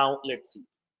 Okay, now let's see.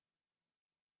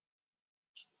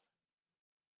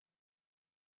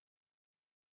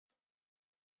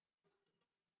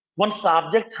 Once the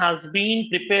object has been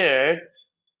prepared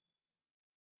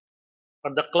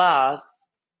for the class,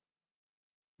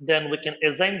 then we can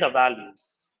assign the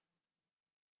values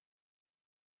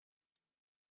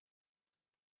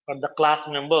for the class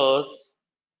members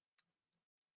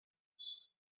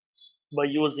by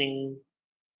using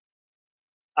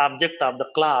object of the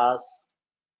class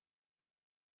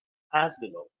as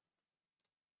below.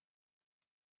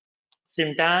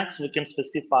 Syntax, we can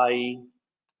specify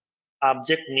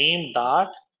object name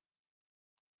dot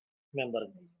member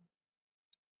name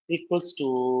equals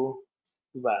to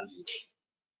value.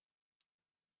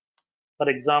 For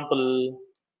example,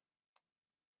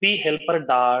 p helper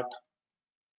dot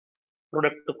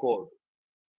product code,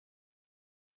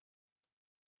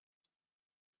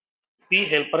 p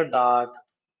helper dot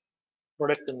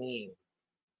product name,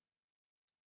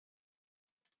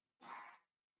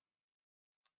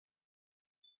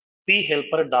 p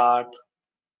helper dot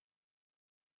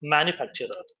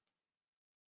manufacturer,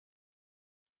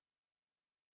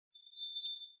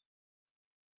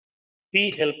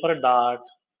 p helper dot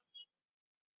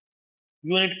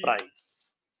unit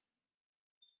price,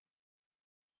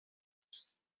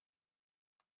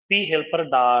 p helper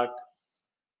dot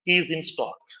is in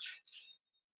stock,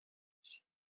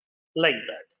 like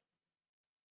that,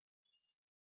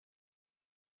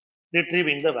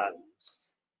 retrieving the values.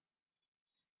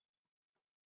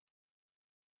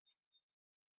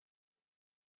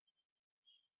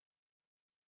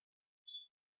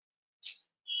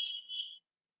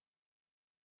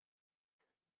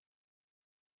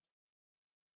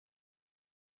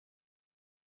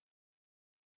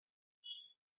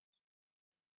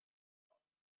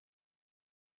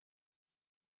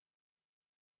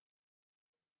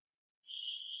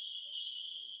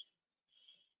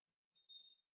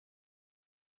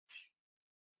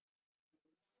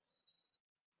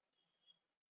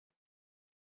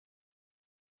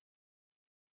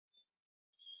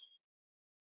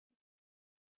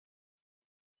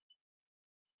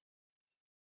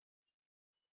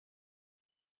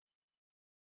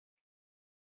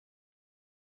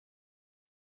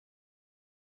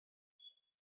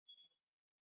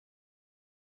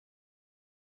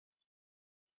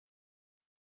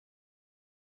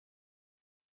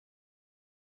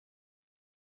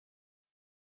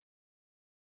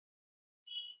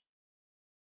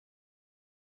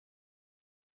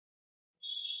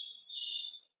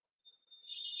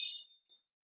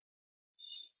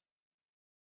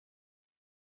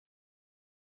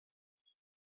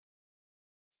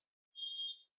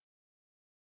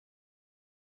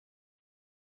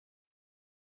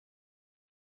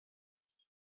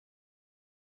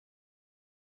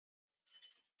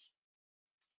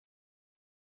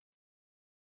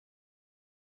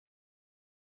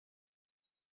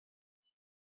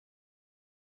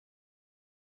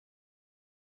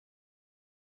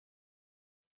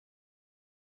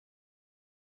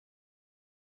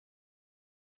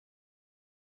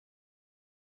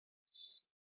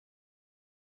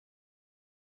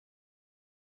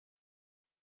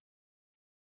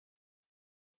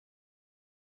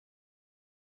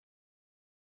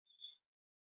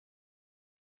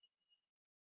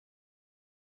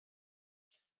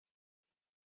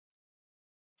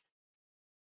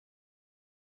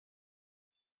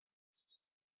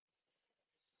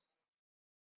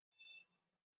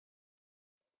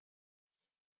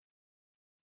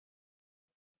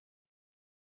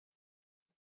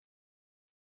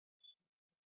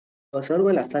 Sir,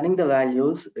 while assigning the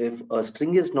values, if a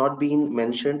string is not being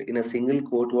mentioned in a single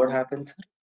quote, what happens, sir?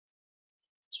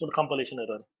 So the compilation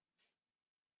error.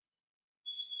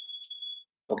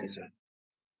 Okay, sir.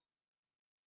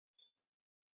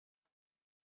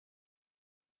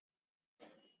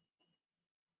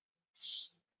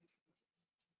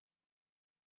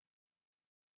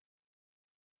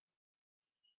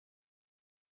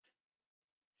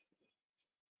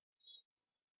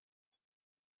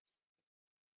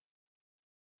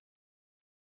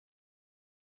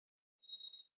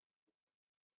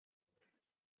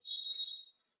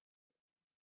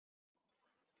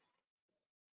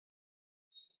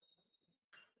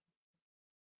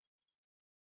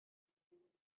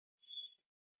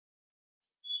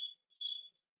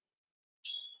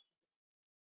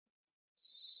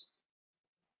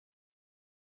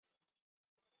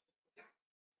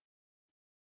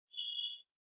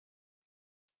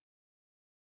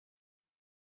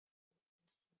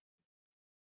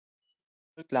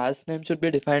 The class name should be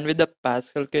defined with the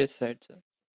Pascal case set, sir.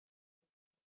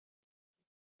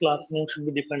 Class name should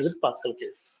be defined with Pascal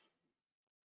case.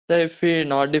 So if we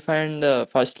not define the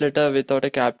first letter without a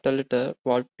capital letter,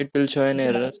 what it will show an It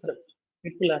will error, sir. accept.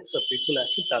 It will accept. It will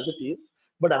accept as it is.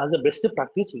 But as a best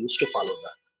practice, we used to follow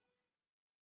that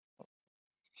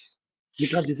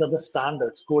because these are the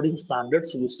standards, coding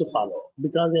standards we used to follow.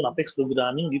 Because in Apex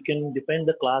programming, you can define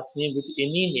the class name with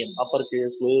any name,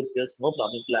 uppercase, lowercase, no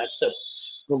problem. It will accept.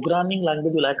 Programming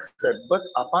language will accept. But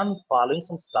upon following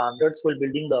some standards while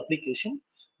building the application,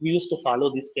 we used to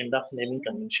follow this kind of naming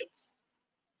conventions.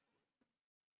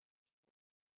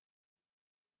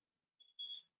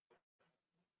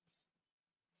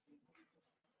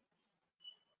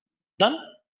 Done?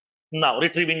 Now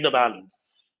retrieving the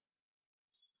values.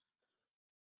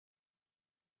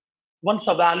 Once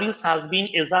the values has been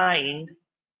assigned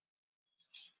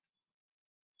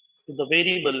to the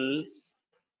variables,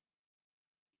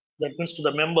 that means to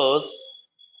the members,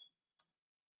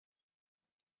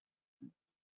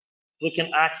 we can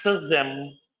access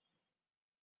them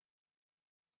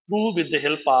through with the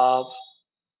help of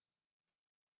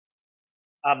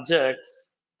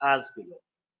objects as below.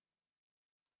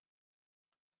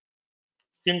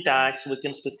 Syntax, we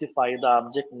can specify the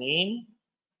object name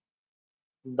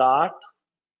dot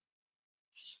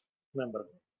member.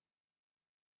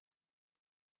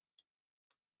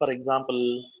 For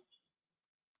example,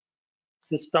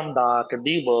 system dot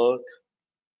debug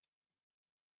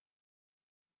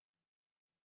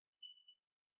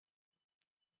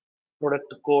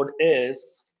product code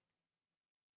is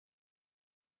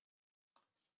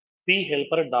p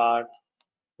helper dot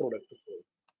product code.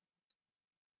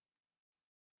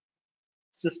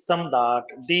 System dot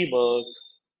debug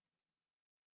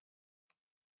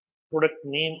product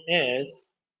name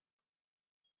is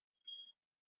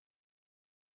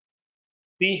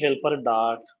p helper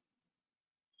dot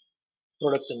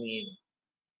product name.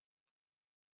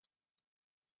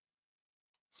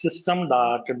 System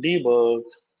dot debug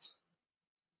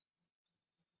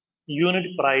unit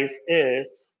price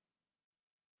is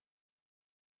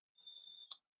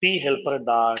p helper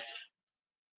dot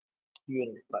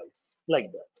unit price, like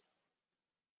that.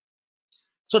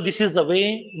 So this is the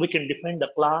way we can define the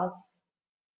class,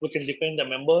 we can define the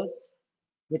members,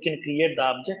 we can create the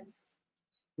objects,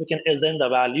 we can assign the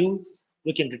values,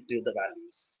 we can retrieve the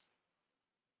values.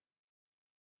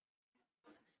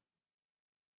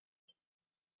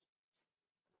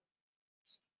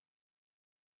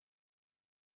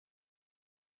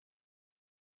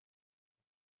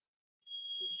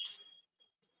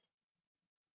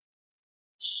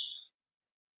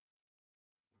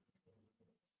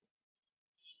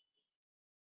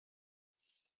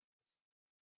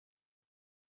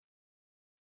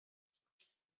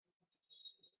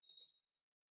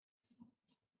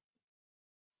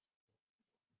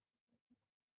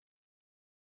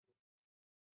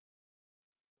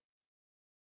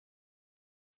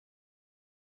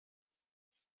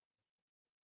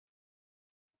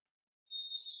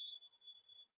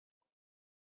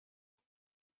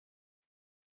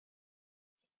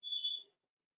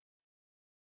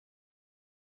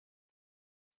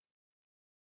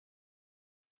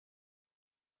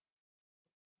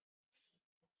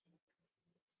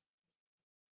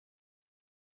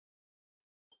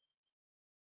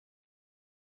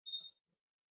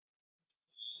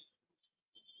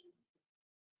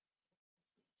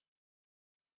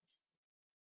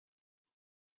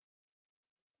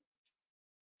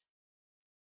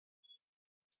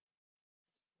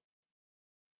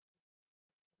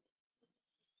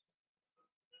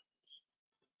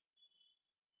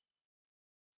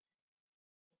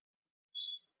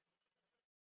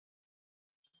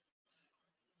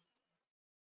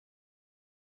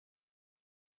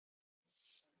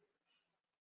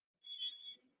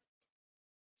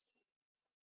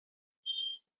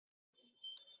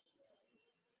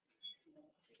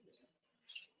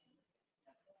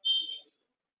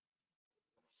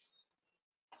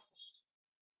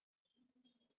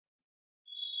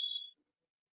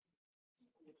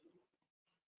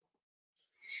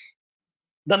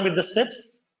 Done with the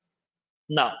steps?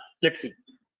 Now, let's see.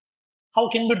 How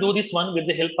can we do this one with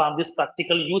the help of this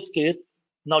practical use case?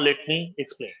 Now, let me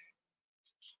explain.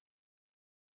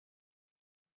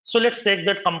 So, let's take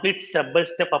that complete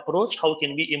step-by-step approach. How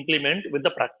can we implement with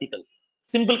the practical?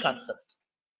 Simple concept.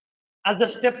 As a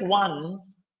step one,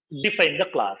 define the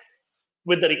class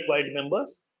with the required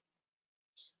members.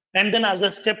 And then as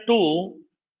a step two,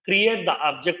 create the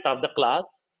object of the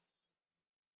class.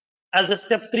 As a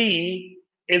step three,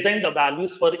 assign the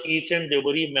values for each and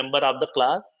every member of the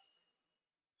class.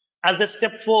 As a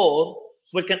step four,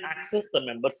 we can access the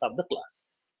members of the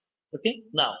class. Okay,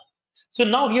 now. So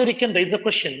now here you can raise a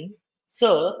question,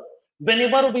 sir,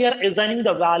 whenever we are assigning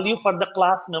the value for the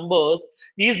class members,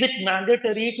 is it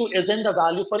mandatory to assign the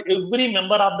value for every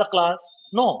member of the class?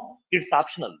 No, it's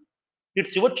optional.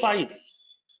 It's your choice.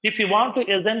 If you want to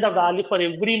assign the value for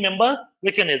every member,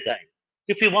 we can assign.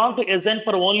 If you want to assign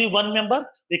for only one member,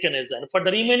 we can assign. For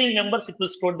the remaining members, it will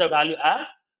store the value as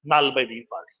null by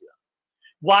default here.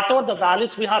 Whatever the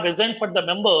values we have assigned for the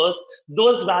members,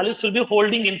 those values will be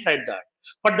holding inside that.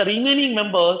 For the remaining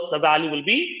members, the value will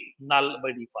be null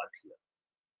by default here.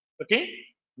 Okay,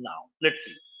 now let's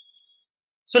see.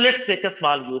 So let's take a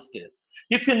small use case.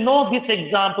 If you know this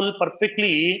example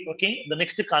perfectly, okay, the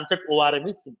next concept ORM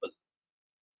is simple.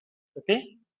 Okay,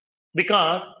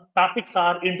 because topics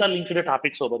are interlinked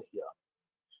topics over here.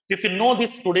 If you know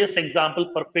this today's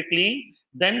example perfectly,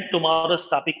 then tomorrow's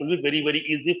topic will be very, very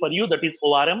easy for you. That is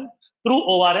ORM. Through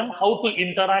ORM, how to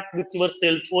interact with your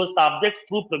Salesforce objects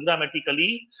through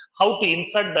programmatically, how to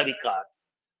insert the records,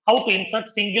 how to insert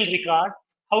single record,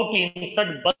 how to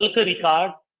insert bulk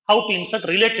records, how to insert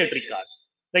related records.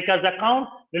 Like as account,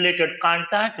 related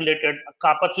contact, related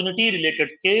opportunity, related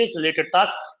case, related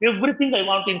task, everything I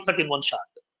want to insert in one shot.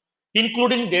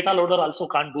 Including data loader also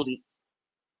can't do this.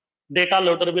 Data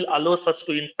loader will allow us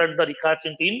to insert the records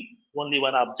in only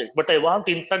one object, but I want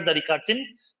to insert the records in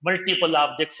multiple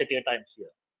objects at a time here.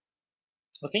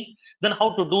 Okay, then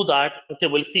how to do that? Okay,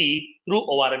 we'll see through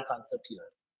ORM concept here.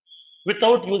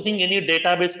 Without using any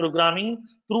database programming,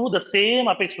 through the same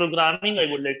Apex programming, I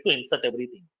would like to insert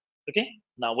everything. Okay,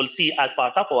 now we'll see as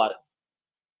part of ORM.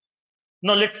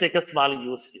 Now let's take a small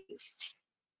use case.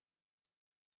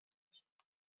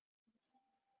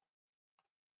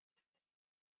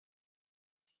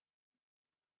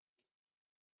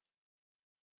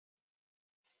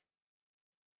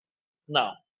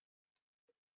 Now,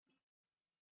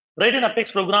 write an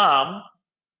Apex program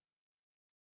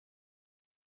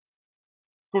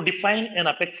to define an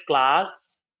Apex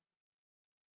class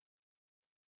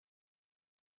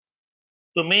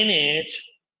to manage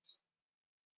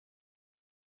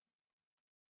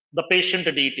the patient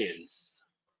details.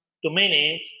 To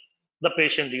manage the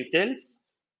patient details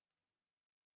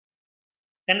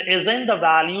and assign the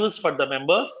values for the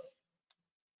members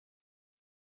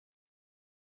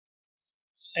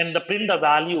and print the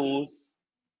values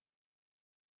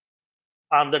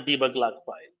on the debug log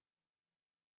file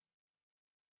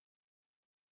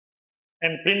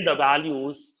and print the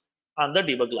values on the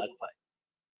debug log file.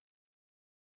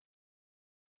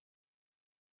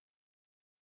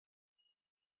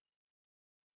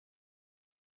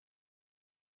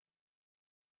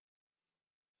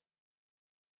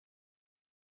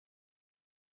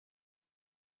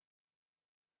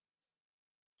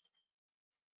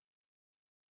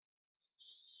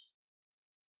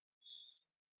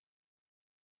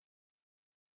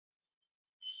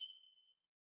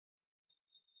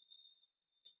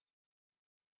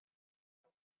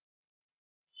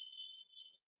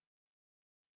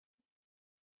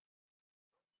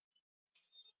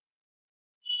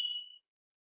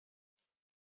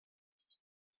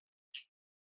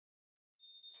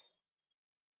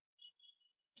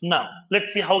 Now,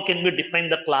 let's see how can we define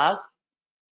the class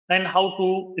and how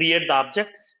to create the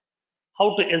objects,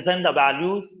 how to assign the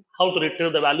values, how to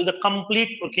retrieve the value, the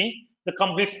complete, okay, the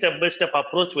complete step-by-step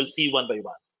approach we'll see one by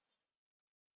one.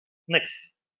 Next,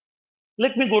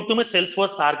 let me go to my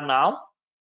Salesforce org now.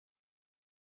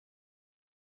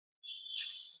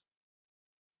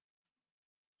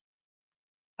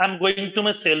 I'm going to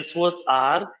my Salesforce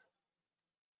org.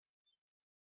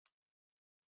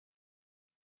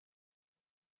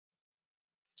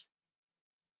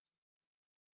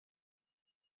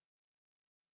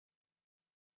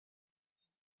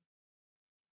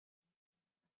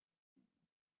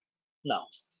 Now,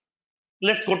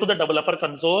 let's go to the developer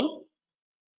console.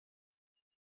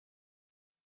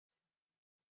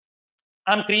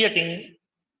 I'm creating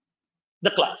the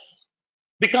class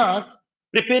because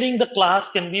preparing the class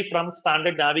can be from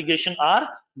standard navigation or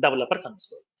developer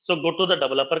console. So go to the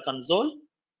developer console,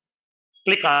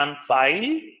 click on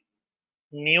file,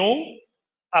 new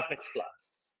Apex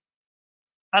class.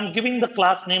 I'm giving the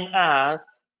class name as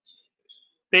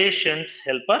patient's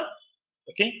helper.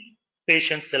 Okay,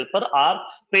 patient's helper or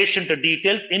patient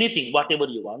details, anything, whatever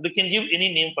you want. You can give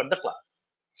any name for the class.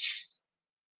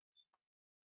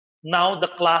 Now the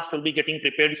class will be getting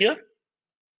prepared here.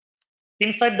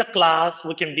 Inside the class,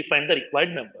 we can define the required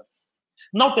members.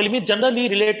 Now tell me, generally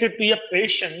related to a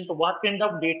patient, what kind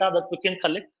of data that we can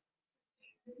collect?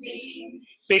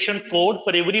 Patient code.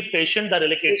 For every patient, they're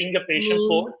allocating a patient Name,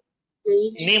 code,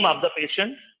 age, name of the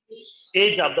patient,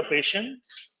 age of the patient,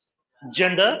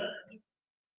 gender,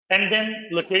 and then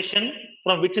location,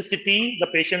 from which city the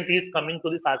patient is coming to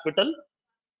this hospital,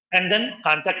 and then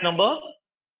contact number,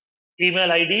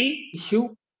 email ID, Issue.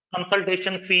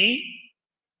 consultation fee,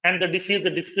 and the disease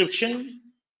description,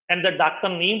 and the doctor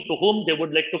name to whom they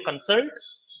would like to consult,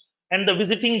 and the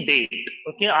visiting date.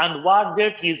 Okay, on what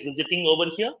date he is visiting over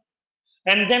here,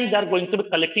 and then they are going to be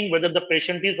collecting whether the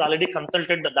patient is already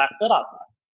consulted the doctor or not.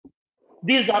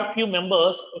 These are few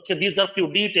members. Okay, these are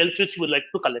few details which we would like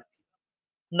to collect.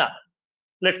 Now,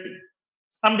 let's see.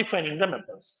 I'm defining the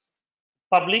members.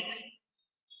 Public,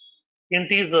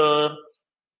 integer,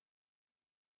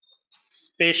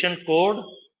 patient code,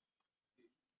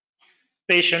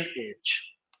 patient age.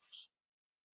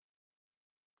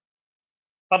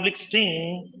 Public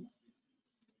string,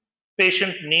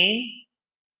 patient name,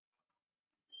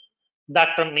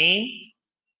 doctor name,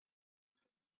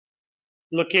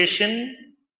 location,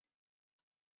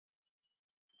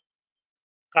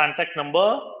 contact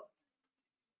number,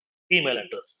 email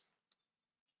address.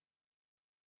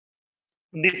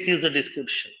 This is the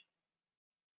description.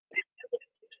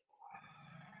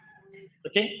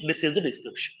 Okay, this is the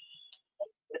description.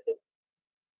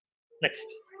 Next,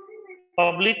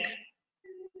 public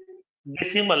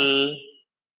decimal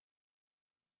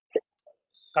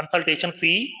consultation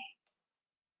fee,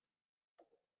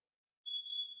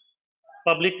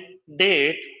 public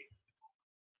date,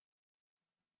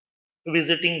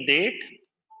 visiting date,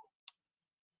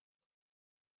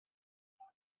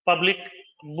 public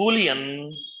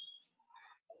boolean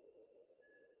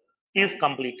is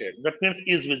completed. That means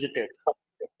is visited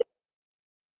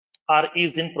or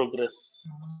is in progress.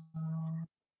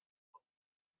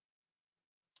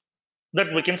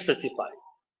 That we can specify.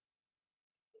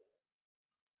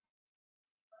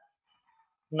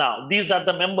 Now, these are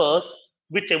the members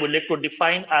which I would like to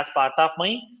define as part of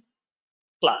my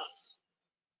class.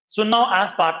 So now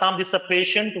as part of this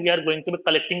patient, we are going to be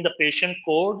collecting the patient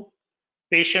code,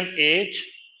 patient age,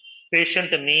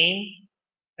 patient name,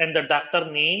 and the doctor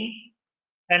name,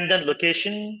 and then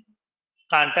location,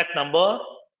 contact number,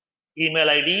 email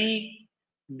ID,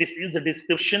 this is the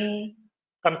description,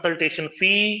 consultation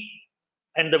fee,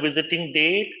 and the visiting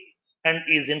date, and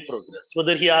is in progress.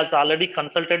 Whether he has already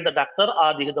consulted the doctor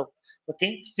or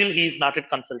okay, still he is not yet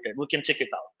consulted. We can check it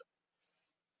out.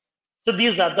 So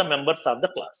these are the members of the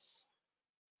class.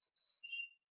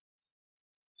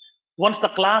 Once the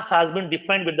class has been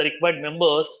defined with the required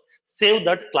members, save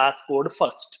that class code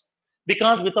first.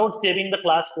 Because without saving the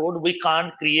class code, we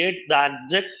can't create the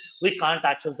object, we can't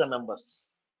access the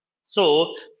members.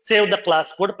 So save the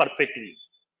class code perfectly.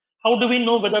 How do we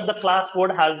know whether the class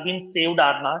code has been saved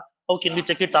or not? How can we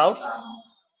check it out?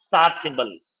 Star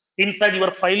symbol. Inside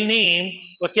your file name,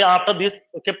 okay, after this,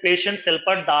 okay, patient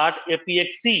helper dot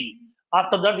apxc.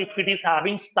 After that, if it is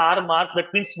having star mark,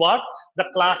 that means what? The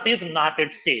class is not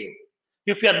yet saved.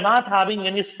 If you are not having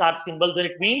any star symbol, then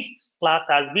it means class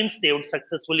has been saved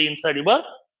successfully inside your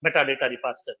metadata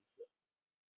repository.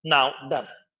 Now done.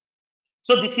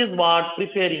 So this is what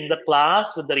preparing the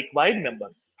class with the required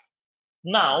members.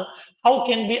 Now, how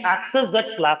can we access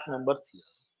that class members here?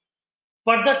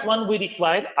 For that one, we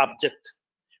require object.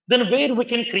 Then where we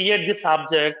can create this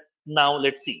object? Now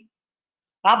let's see.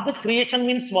 Object creation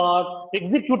means what?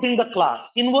 Executing the class,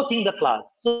 invoking the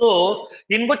class. So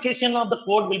invocation of the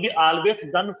code will be always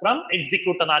done from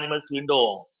execute anonymous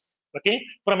window. Okay,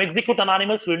 from execute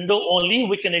anonymous window only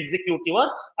we can execute your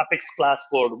Apex class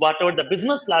code. Whatever the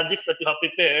business logics that you have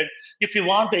prepared, if you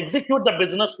want to execute the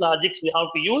business logics, we have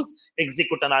to use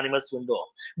execute anonymous window.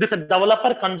 This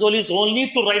developer console is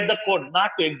only to write the code,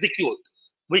 not to execute.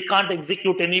 We can't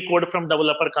execute any code from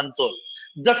developer console.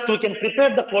 Just we can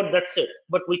prepare the code, that's it,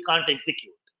 but we can't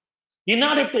execute. In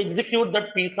order to execute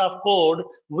that piece of code,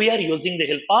 we are using the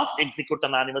help of execute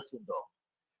anonymous window.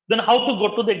 Then how to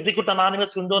go to the execute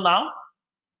anonymous window now?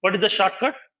 What is the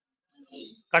shortcut?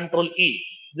 Control E.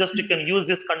 Just you can use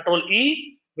this Control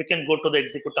E, we can go to the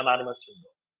execute anonymous window.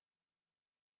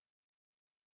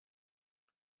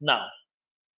 Now,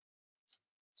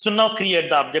 so now create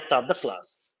the object of the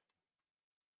class.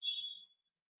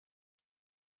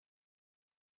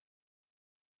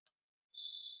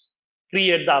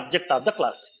 create the object of the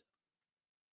class.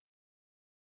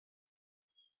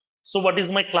 So what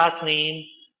is my class name?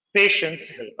 Patient's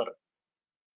helper.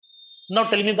 Now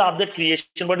tell me the object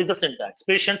creation. What is the syntax?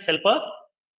 Patient's helper.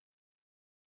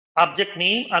 Object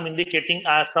name I'm indicating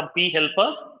as some p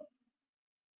helper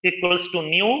equals to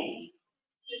new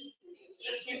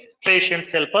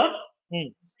patient's helper.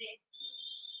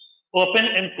 Open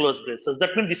and close braces.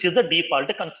 That means this is the default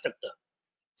constructor.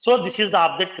 So this is the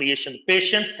object creation.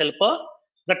 Patient's helper.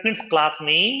 That means class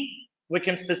name. We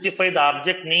can specify the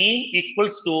object name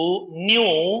equals to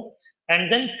new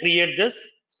and then create this,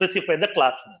 specify the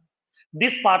class name.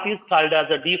 This part is called as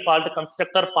the default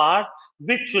constructor part,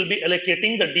 which will be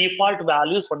allocating the default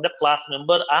values for the class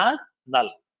member as null.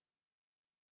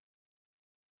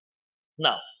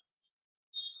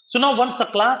 So now once the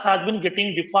class has been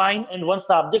getting defined and once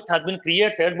the object has been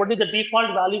created, what is the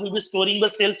default value will be storing the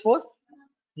Salesforce?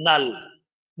 Null.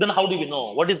 Then how do we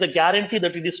know? What is the guarantee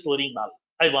that it is storing null?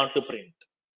 I want to print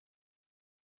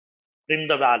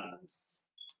the values.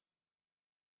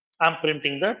 I'm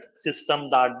printing that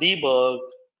system.debug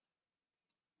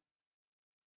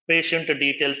patient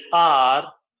details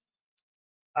are,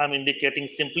 I'm indicating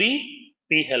simply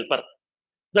p helper.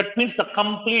 That means the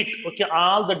complete, okay,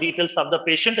 all the details of the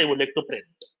patient I would like to print.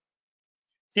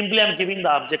 Simply I'm giving the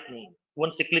object name.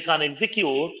 Once you click on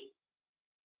execute,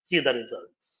 see the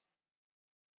results.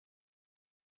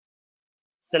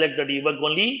 Select the debug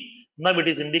only. Now it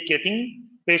is indicating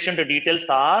patient details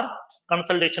are,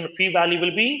 consultation fee value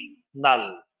will be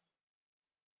null.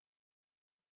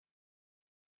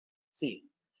 See,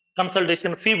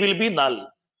 consultation fee will be null.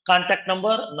 Contact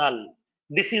number null.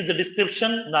 This is the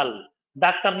description null.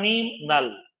 Doctor name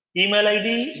null. Email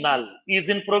ID null. Is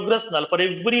in progress null. For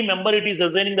every member, it is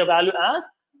assigning the value as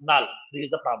null. This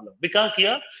is the problem because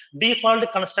here default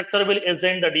constructor will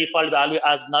assign the default value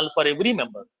as null for every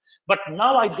member. But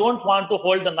now I don't want to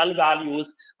hold the null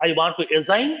values. I want to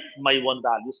assign my own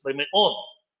values by my own.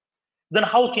 Then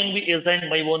how can we assign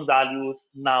my own values?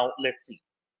 Now let's see.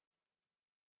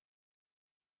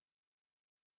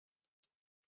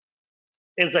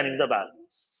 Assigning the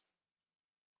values.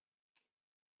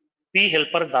 P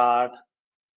helper dot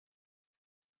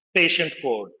patient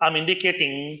code. I'm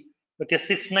indicating okay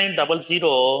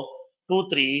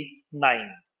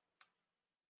 6900239.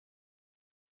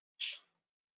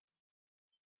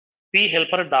 P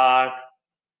helper dot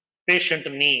patient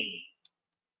name.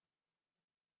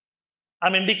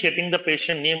 I'm indicating the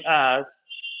patient name as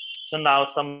so now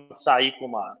some Sai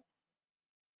Kumar.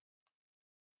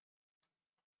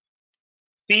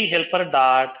 P helper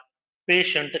dot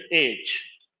patient age.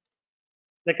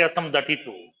 Like some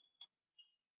 32.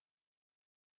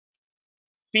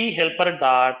 P helper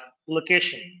dot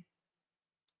location.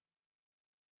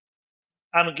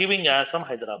 I'm giving as some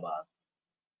Hyderabad.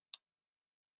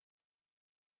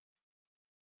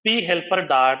 P helper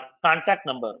dot contact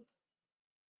number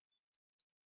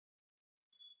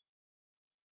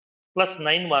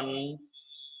 +91.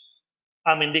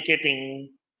 I'm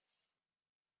indicating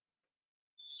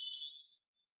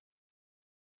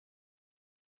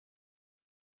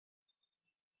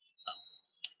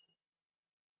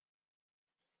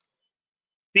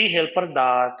P helper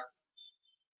dot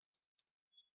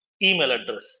email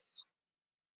address.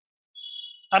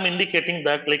 I'm indicating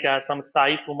that like as some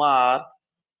Sai Kumar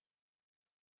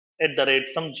 @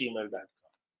 some gmail.com.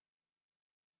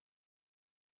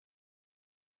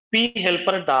 P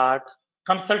helper dot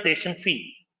consultation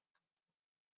fee.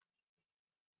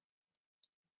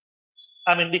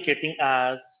 I'm indicating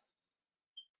as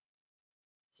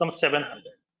some 700.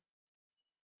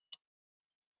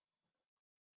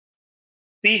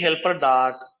 P helper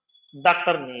dot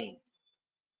doctor name.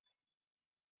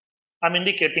 I'm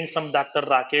indicating some Dr.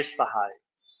 Rakesh Sahai.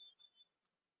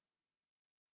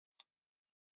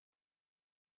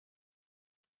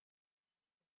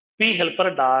 P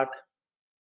helper dot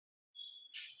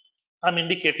I'm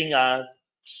indicating as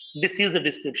this is the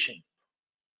description.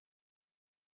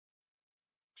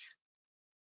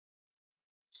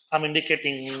 I'm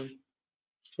indicating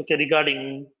okay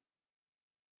regarding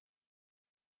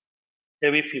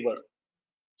heavy fever.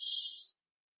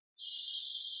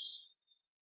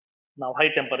 Now high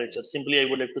temperature. Simply I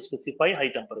would like to specify high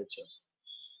temperature.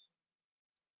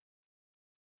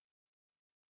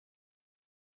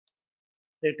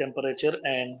 High temperature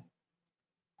and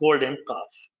cold and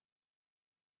cough.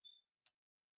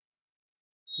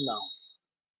 Now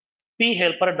P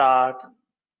helper dot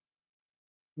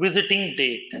visiting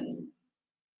date.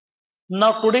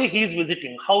 Now today he is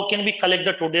visiting. How can we collect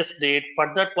the today's date?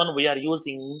 For that one we are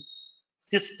using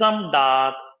system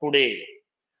dot today.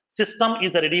 System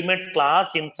is a ready-made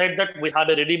class. Inside that we have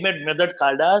a ready-made method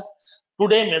called as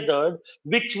today method,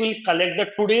 which will collect the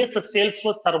today's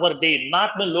Salesforce server date,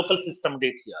 not my local system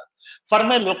date here. For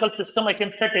my local system, I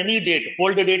can set any date,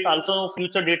 old date also,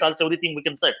 future date also, everything we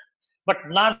can set, but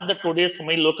not the today's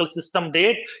my local system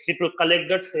date. It will collect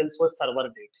that Salesforce server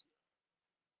date.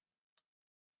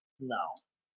 Now,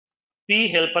 P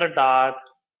helper dot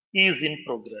is in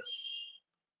progress.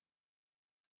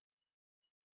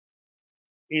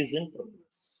 Is in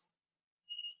progress.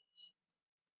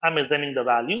 I'm assigning the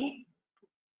value.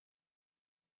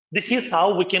 This is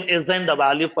how we can assign the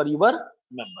value for your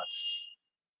members.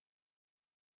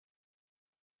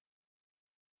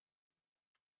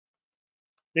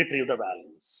 Retrieve the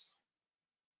values.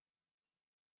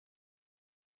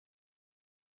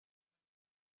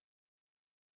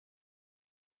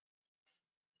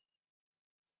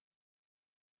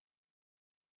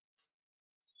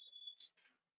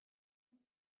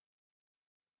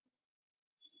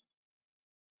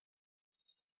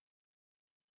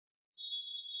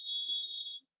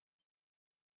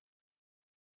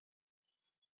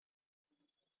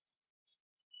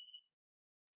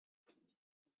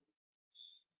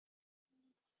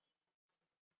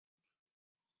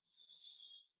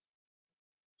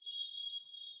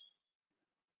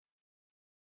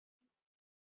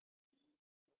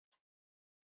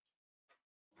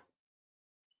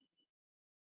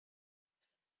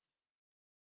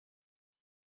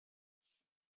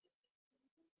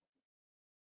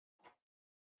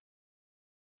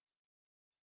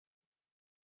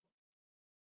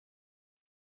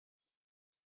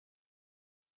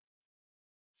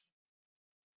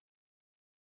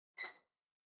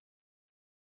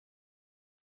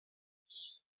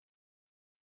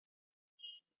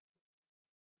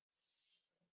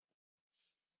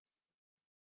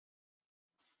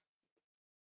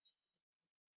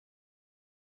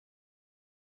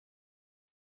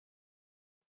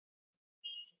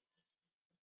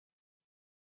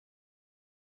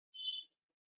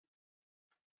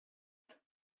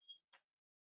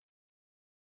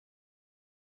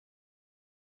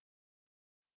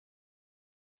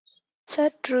 Sir,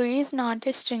 true is not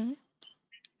a string.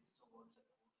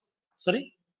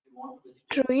 Sorry?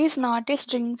 True is not a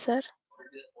string, sir.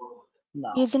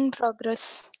 Now, Is in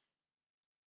progress.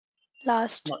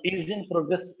 Last. now is in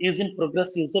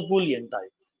progress is a Boolean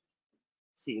type.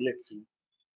 See, let's see.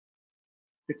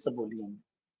 It's a Boolean.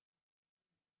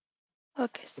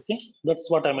 Okay, sir. Okay,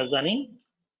 that's what I'm assigning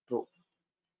true.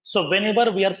 So whenever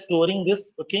we are storing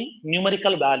this, okay,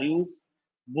 numerical values,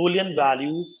 Boolean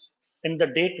values, and the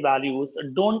date values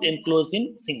don't enclose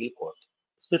in single quote.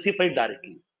 Specify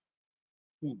directly.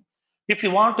 If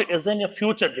you want to assign a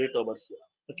future date over here,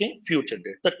 okay, future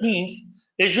date. That means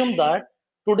assume that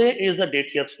today is a date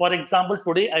here. For example,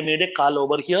 today I made a call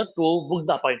over here to book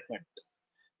the appointment.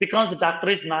 Because the doctor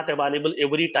is not available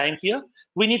every time here,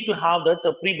 we need to have that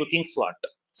pre-booking slot.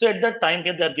 So at that time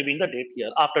here, they are giving the date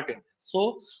here after 10 days.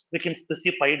 So we can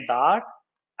specify that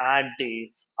add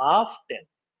days of 10.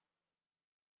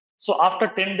 So after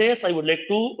 10 days, I would like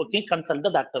to okay consult the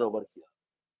doctor over here.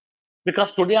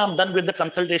 Because today I'm done with the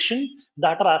consultation,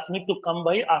 doctor asked me to come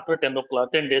by after 10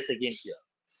 o'clock, 10 days again here.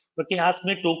 Okay, asked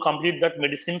me to complete that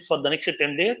medicines for the next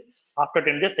 10 days. After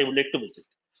 10 days, I would like to visit.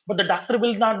 But the doctor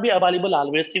will not be available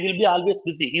always. He will be always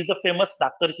busy. He's a famous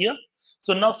doctor here.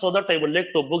 So now, so that I would like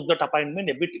to book that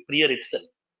appointment a bit prior itself.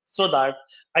 So that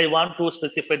I want to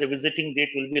specify the visiting date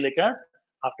will be like as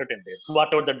after 10 days.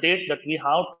 Whatever the date that we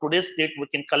have, today's date we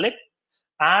can collect,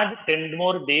 add 10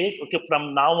 more days. Okay,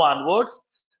 from now onwards,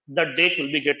 the date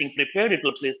will be getting prepared. It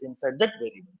will place inside that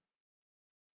variable.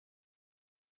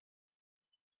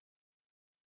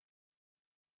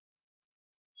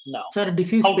 Now, Sir,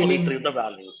 this is how to spelling. retrieve the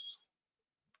values?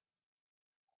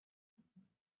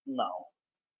 Now,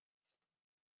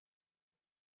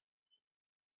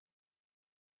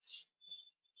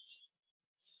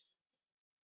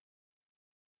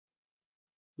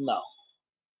 now,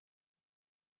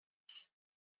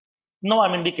 now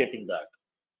I'm indicating that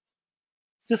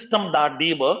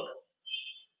system.debug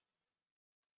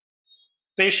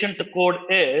patient code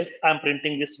is I'm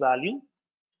printing this value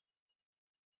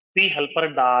p helper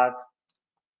dot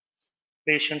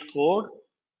patient code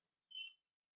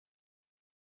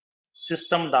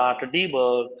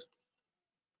system.debug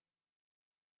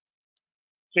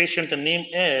patient name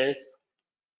is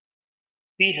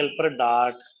p helper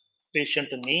dot patient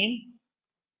name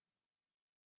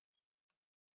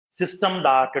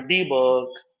system.debug.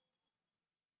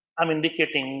 I'm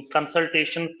indicating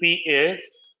consultation fee is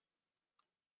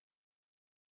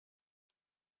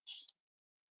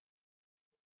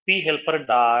p helper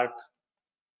dot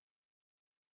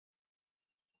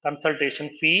consultation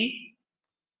fee.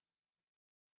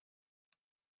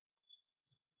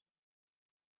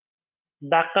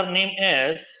 Doctor name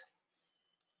is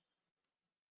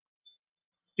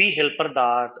P helper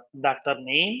dot doctor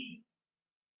name.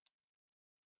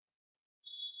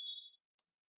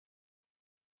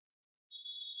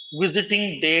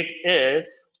 Visiting date is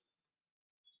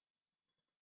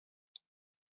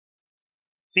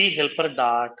P helper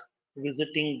dot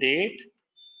visiting date.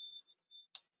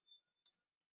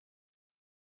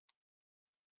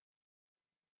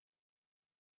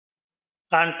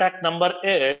 Contact number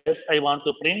is I want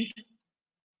to print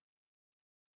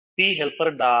P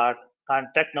helper dot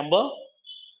contact number.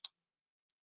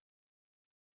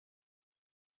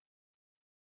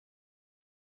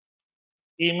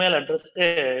 Email address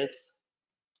is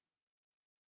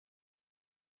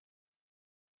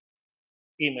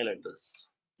email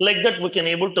address. Like that, we can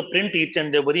able to print each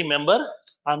and every member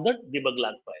on the debug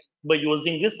log file by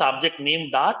using this object name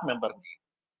dot member name.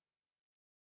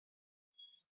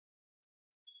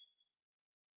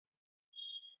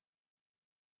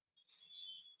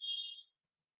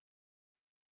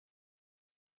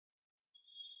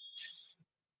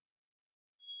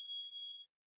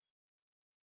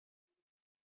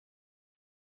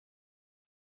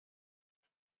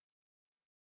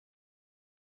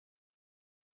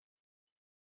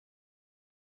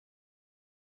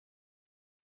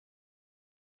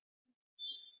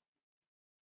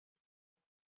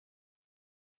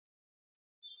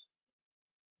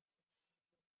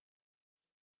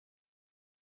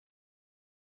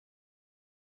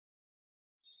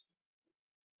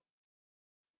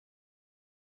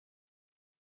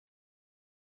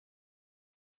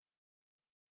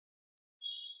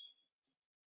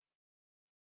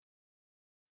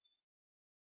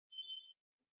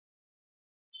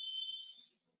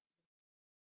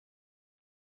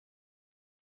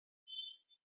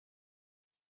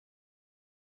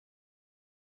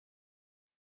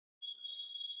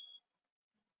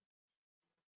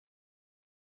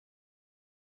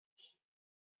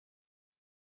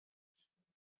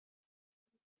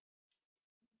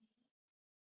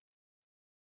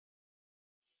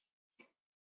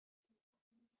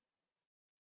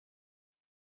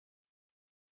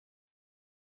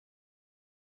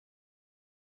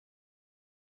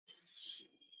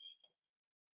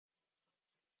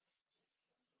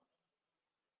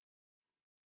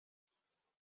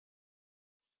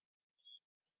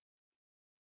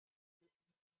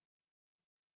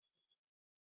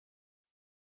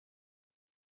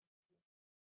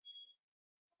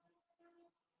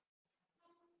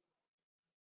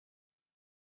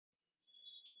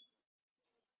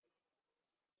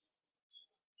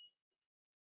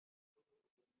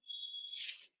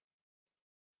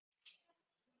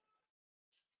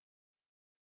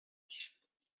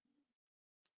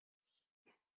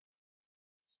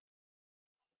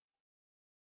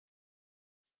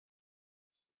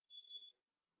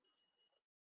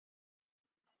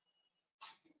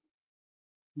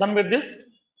 Done with this?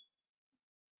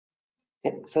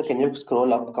 Sir, can you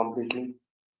scroll up completely?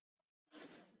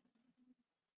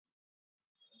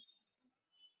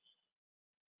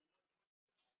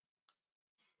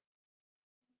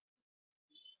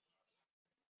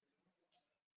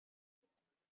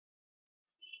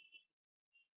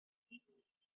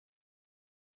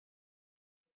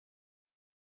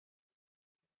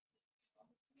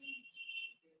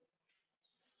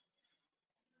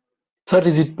 Sir,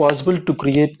 is it possible to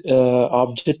create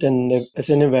object and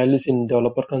assign values in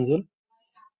developer console?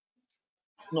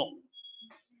 No.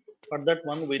 For that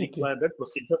one, we Okay. require that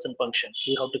procedures and functions.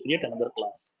 We have to create another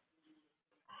class.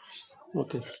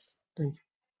 Okay. Thank you.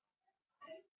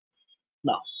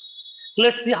 Now,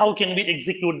 let's see how can we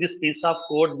execute this piece of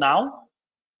code now.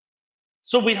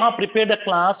 So we have prepared a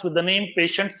class with the name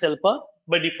patient helper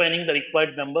by defining the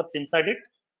required members inside it.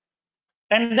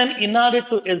 And then in order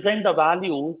to assign the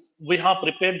values, we have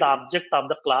prepared the object of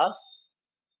the class.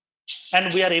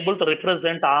 And we are able to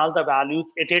represent all the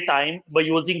values at a time by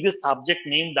using this object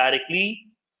name directly.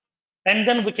 And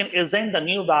then we can assign the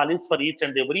new values for each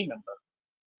and every member.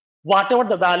 Whatever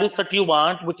the values that you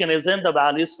want, we can assign the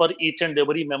values for each and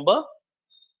every member.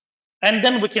 And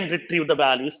then we can retrieve the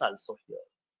values also here.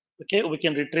 Okay, we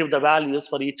can retrieve the values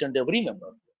for each and every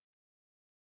member.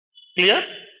 Clear?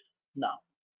 Now.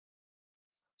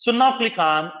 So now click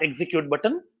on execute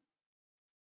button.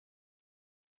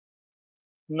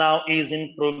 Now is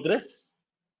in progress.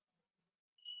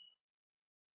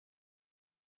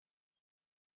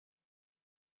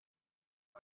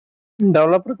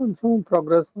 Developer console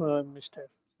progress, Mr.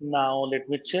 Now let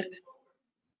me check.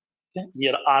 Okay,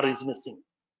 here R is missing.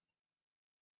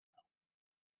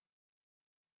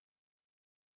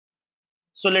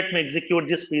 So let me execute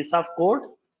this piece of code.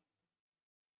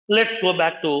 Let's go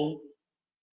back to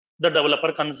the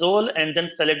developer console and then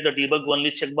select the debug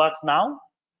only checkbox now.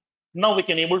 Now we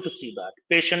can able to see that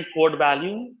patient code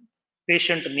value,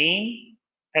 patient name,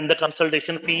 and the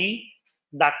consultation fee,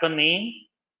 doctor name,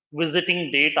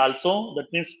 visiting date also,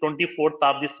 that means 24th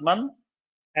of this month,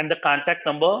 and the contact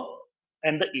number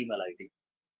and the email ID.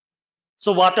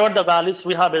 So whatever the values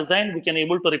we have assigned, we can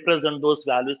able to represent those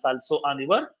values also on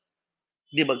your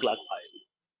debug log file.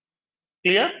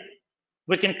 Clear?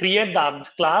 We can create the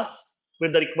object class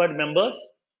with the required members.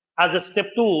 As a step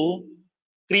 2,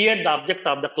 create the object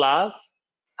of the class.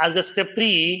 As a step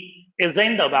 3,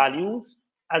 assign the values.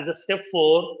 As a step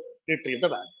 4, retrieve the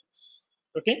values.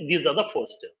 Okay, these are the 4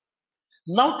 steps.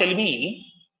 Now tell me,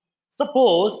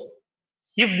 suppose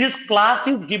if this class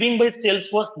is given by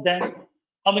Salesforce, then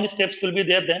how many steps will be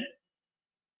there then?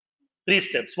 3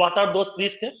 steps. What are those 3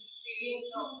 steps?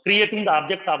 Creating the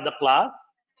object of the class,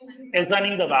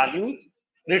 assigning the values,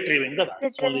 retrieving the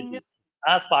values. Only Retrieving. these.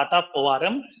 As part of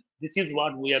ORM, this is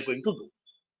what we are going to do.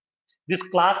 This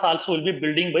class also will be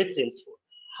building by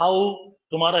Salesforce. How?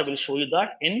 Tomorrow I will show you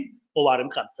that in ORM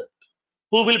concept.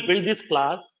 Who will build this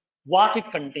class? What it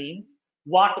contains?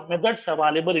 What methods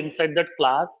available inside that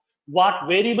class? What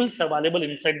variables available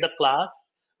inside the class?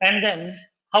 And then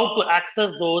how to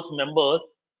access those members?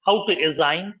 How to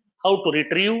assign? How to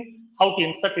retrieve? How to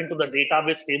insert into the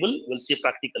database table? We'll see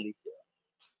practically here.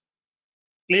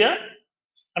 Clear?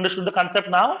 Understood the concept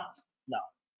now? Now,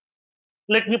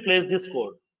 let me place this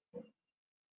code.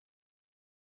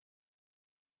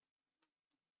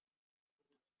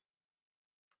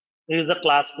 Here is a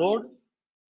class code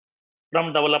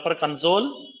from developer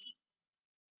console.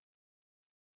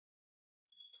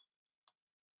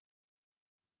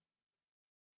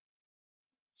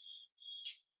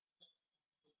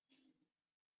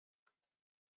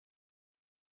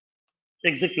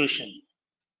 Execution.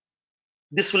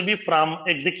 This will be from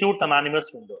execute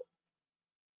anonymous window.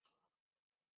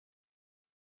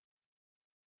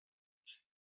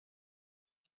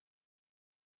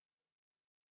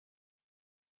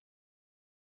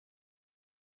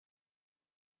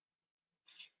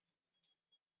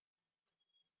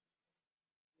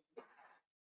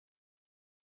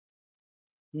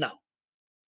 Now,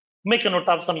 make a note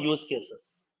of some use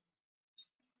cases.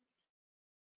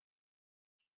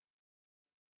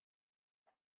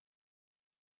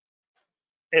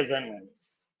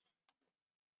 Assignments.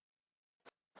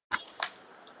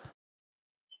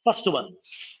 First one.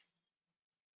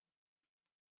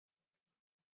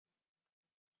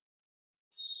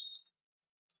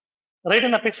 Write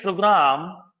an Apex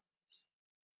program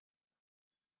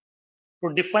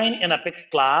to define an Apex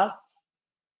class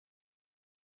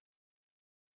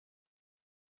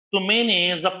to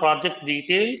manage the project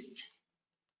details.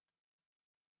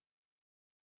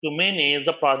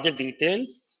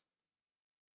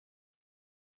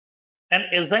 And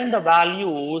assign the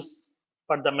values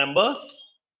for the members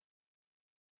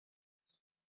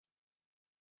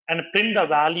and print the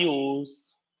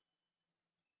values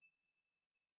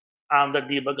on the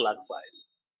debug log file.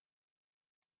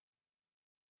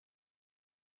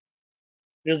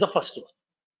 This is the first one.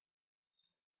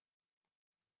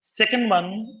 Second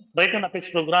one, write an Apex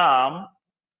program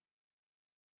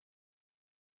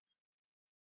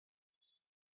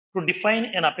to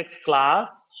define an Apex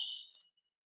class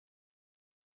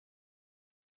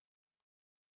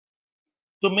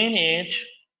to manage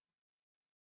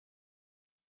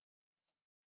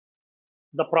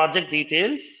the project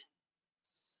details.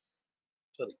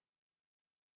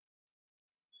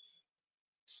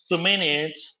 To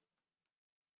manage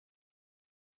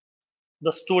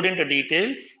the student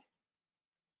details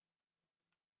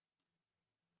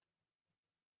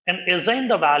and assign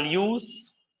the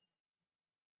values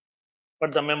for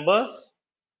the members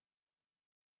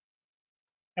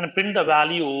and print the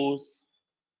values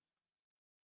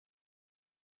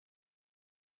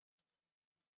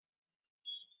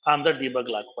on the debug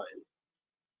log file.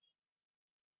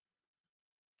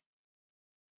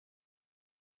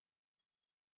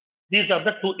 These are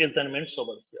the 2 assignments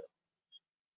over here.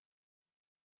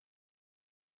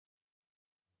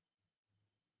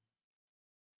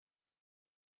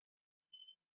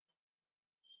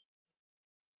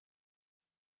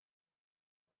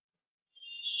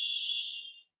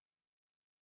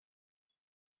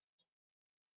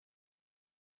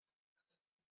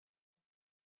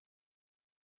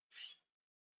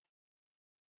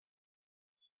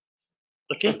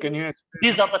 Okay. So can you explain?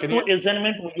 These are the 2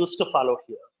 assignments we used to follow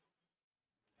here.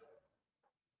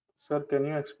 Sir, can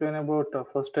you explain about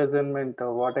first assignment?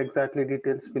 What exactly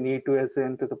details we need to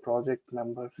assign to the project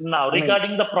members? Now, I mean,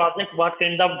 regarding the project, what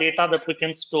kind of data that we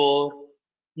can store?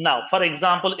 Now, for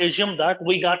example, assume that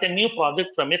we got a new project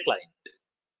from a client.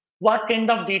 What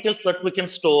kind of details that we can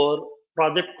store?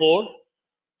 Project code,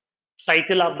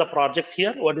 title of the project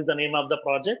here, what is the name of the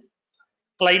project?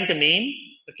 Client name,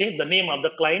 okay, the name of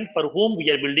the client for whom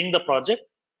we are building the project.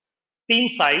 Team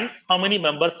size, how many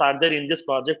members are there in this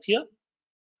project here?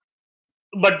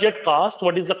 Budget cost,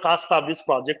 what is the cost of this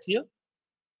project here?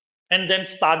 And then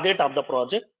start date of the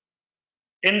project,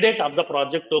 end date of the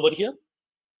project over here,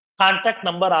 contact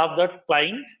number of the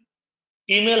client,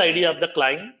 email ID of the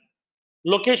client,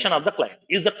 location of the client.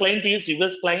 Is the client is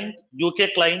US client,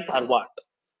 UK client, or what?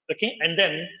 Okay, and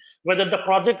then whether the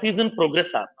project is in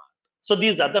progress or not. So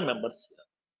these are the members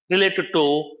here related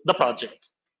to the project.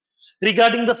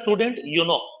 Regarding the student,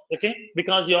 okay,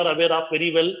 because you are aware of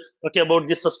very well, okay, about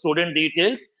this student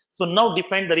details. So now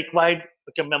define the required,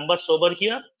 okay, members over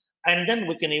here, and then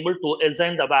we can able to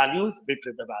assign the values,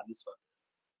 retrieve the values for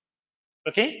this.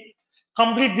 Okay,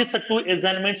 complete these two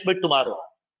assignments by tomorrow.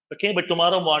 Okay, by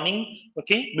tomorrow morning,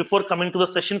 okay, before coming to the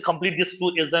session, complete these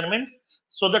two assignments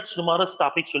so that tomorrow's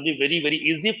topics will be very, very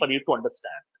easy for you to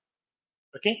understand.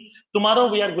 Okay, tomorrow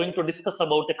we are going to discuss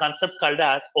about a concept called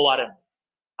as ORM,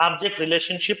 object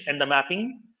relationship and the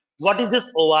mapping. What is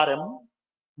this ORM?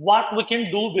 What we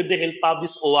can do with the help of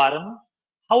this ORM?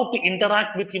 How to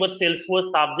interact with your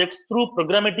Salesforce objects through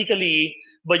programmatically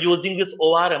by using this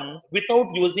ORM without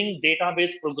using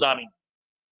database programming.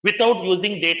 Without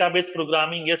using database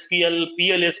programming, SQL,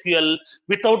 PLSQL,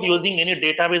 without using any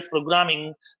database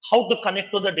programming, how to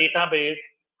connect to the database,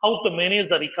 how to manage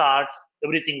the records,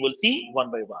 everything we'll see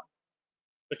one by one.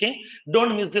 Okay,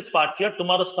 don't miss this part here.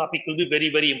 Tomorrow's topic will be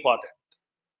very, very important.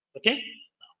 Okay,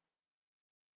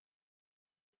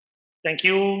 thank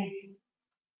you.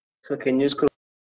 So can you scroll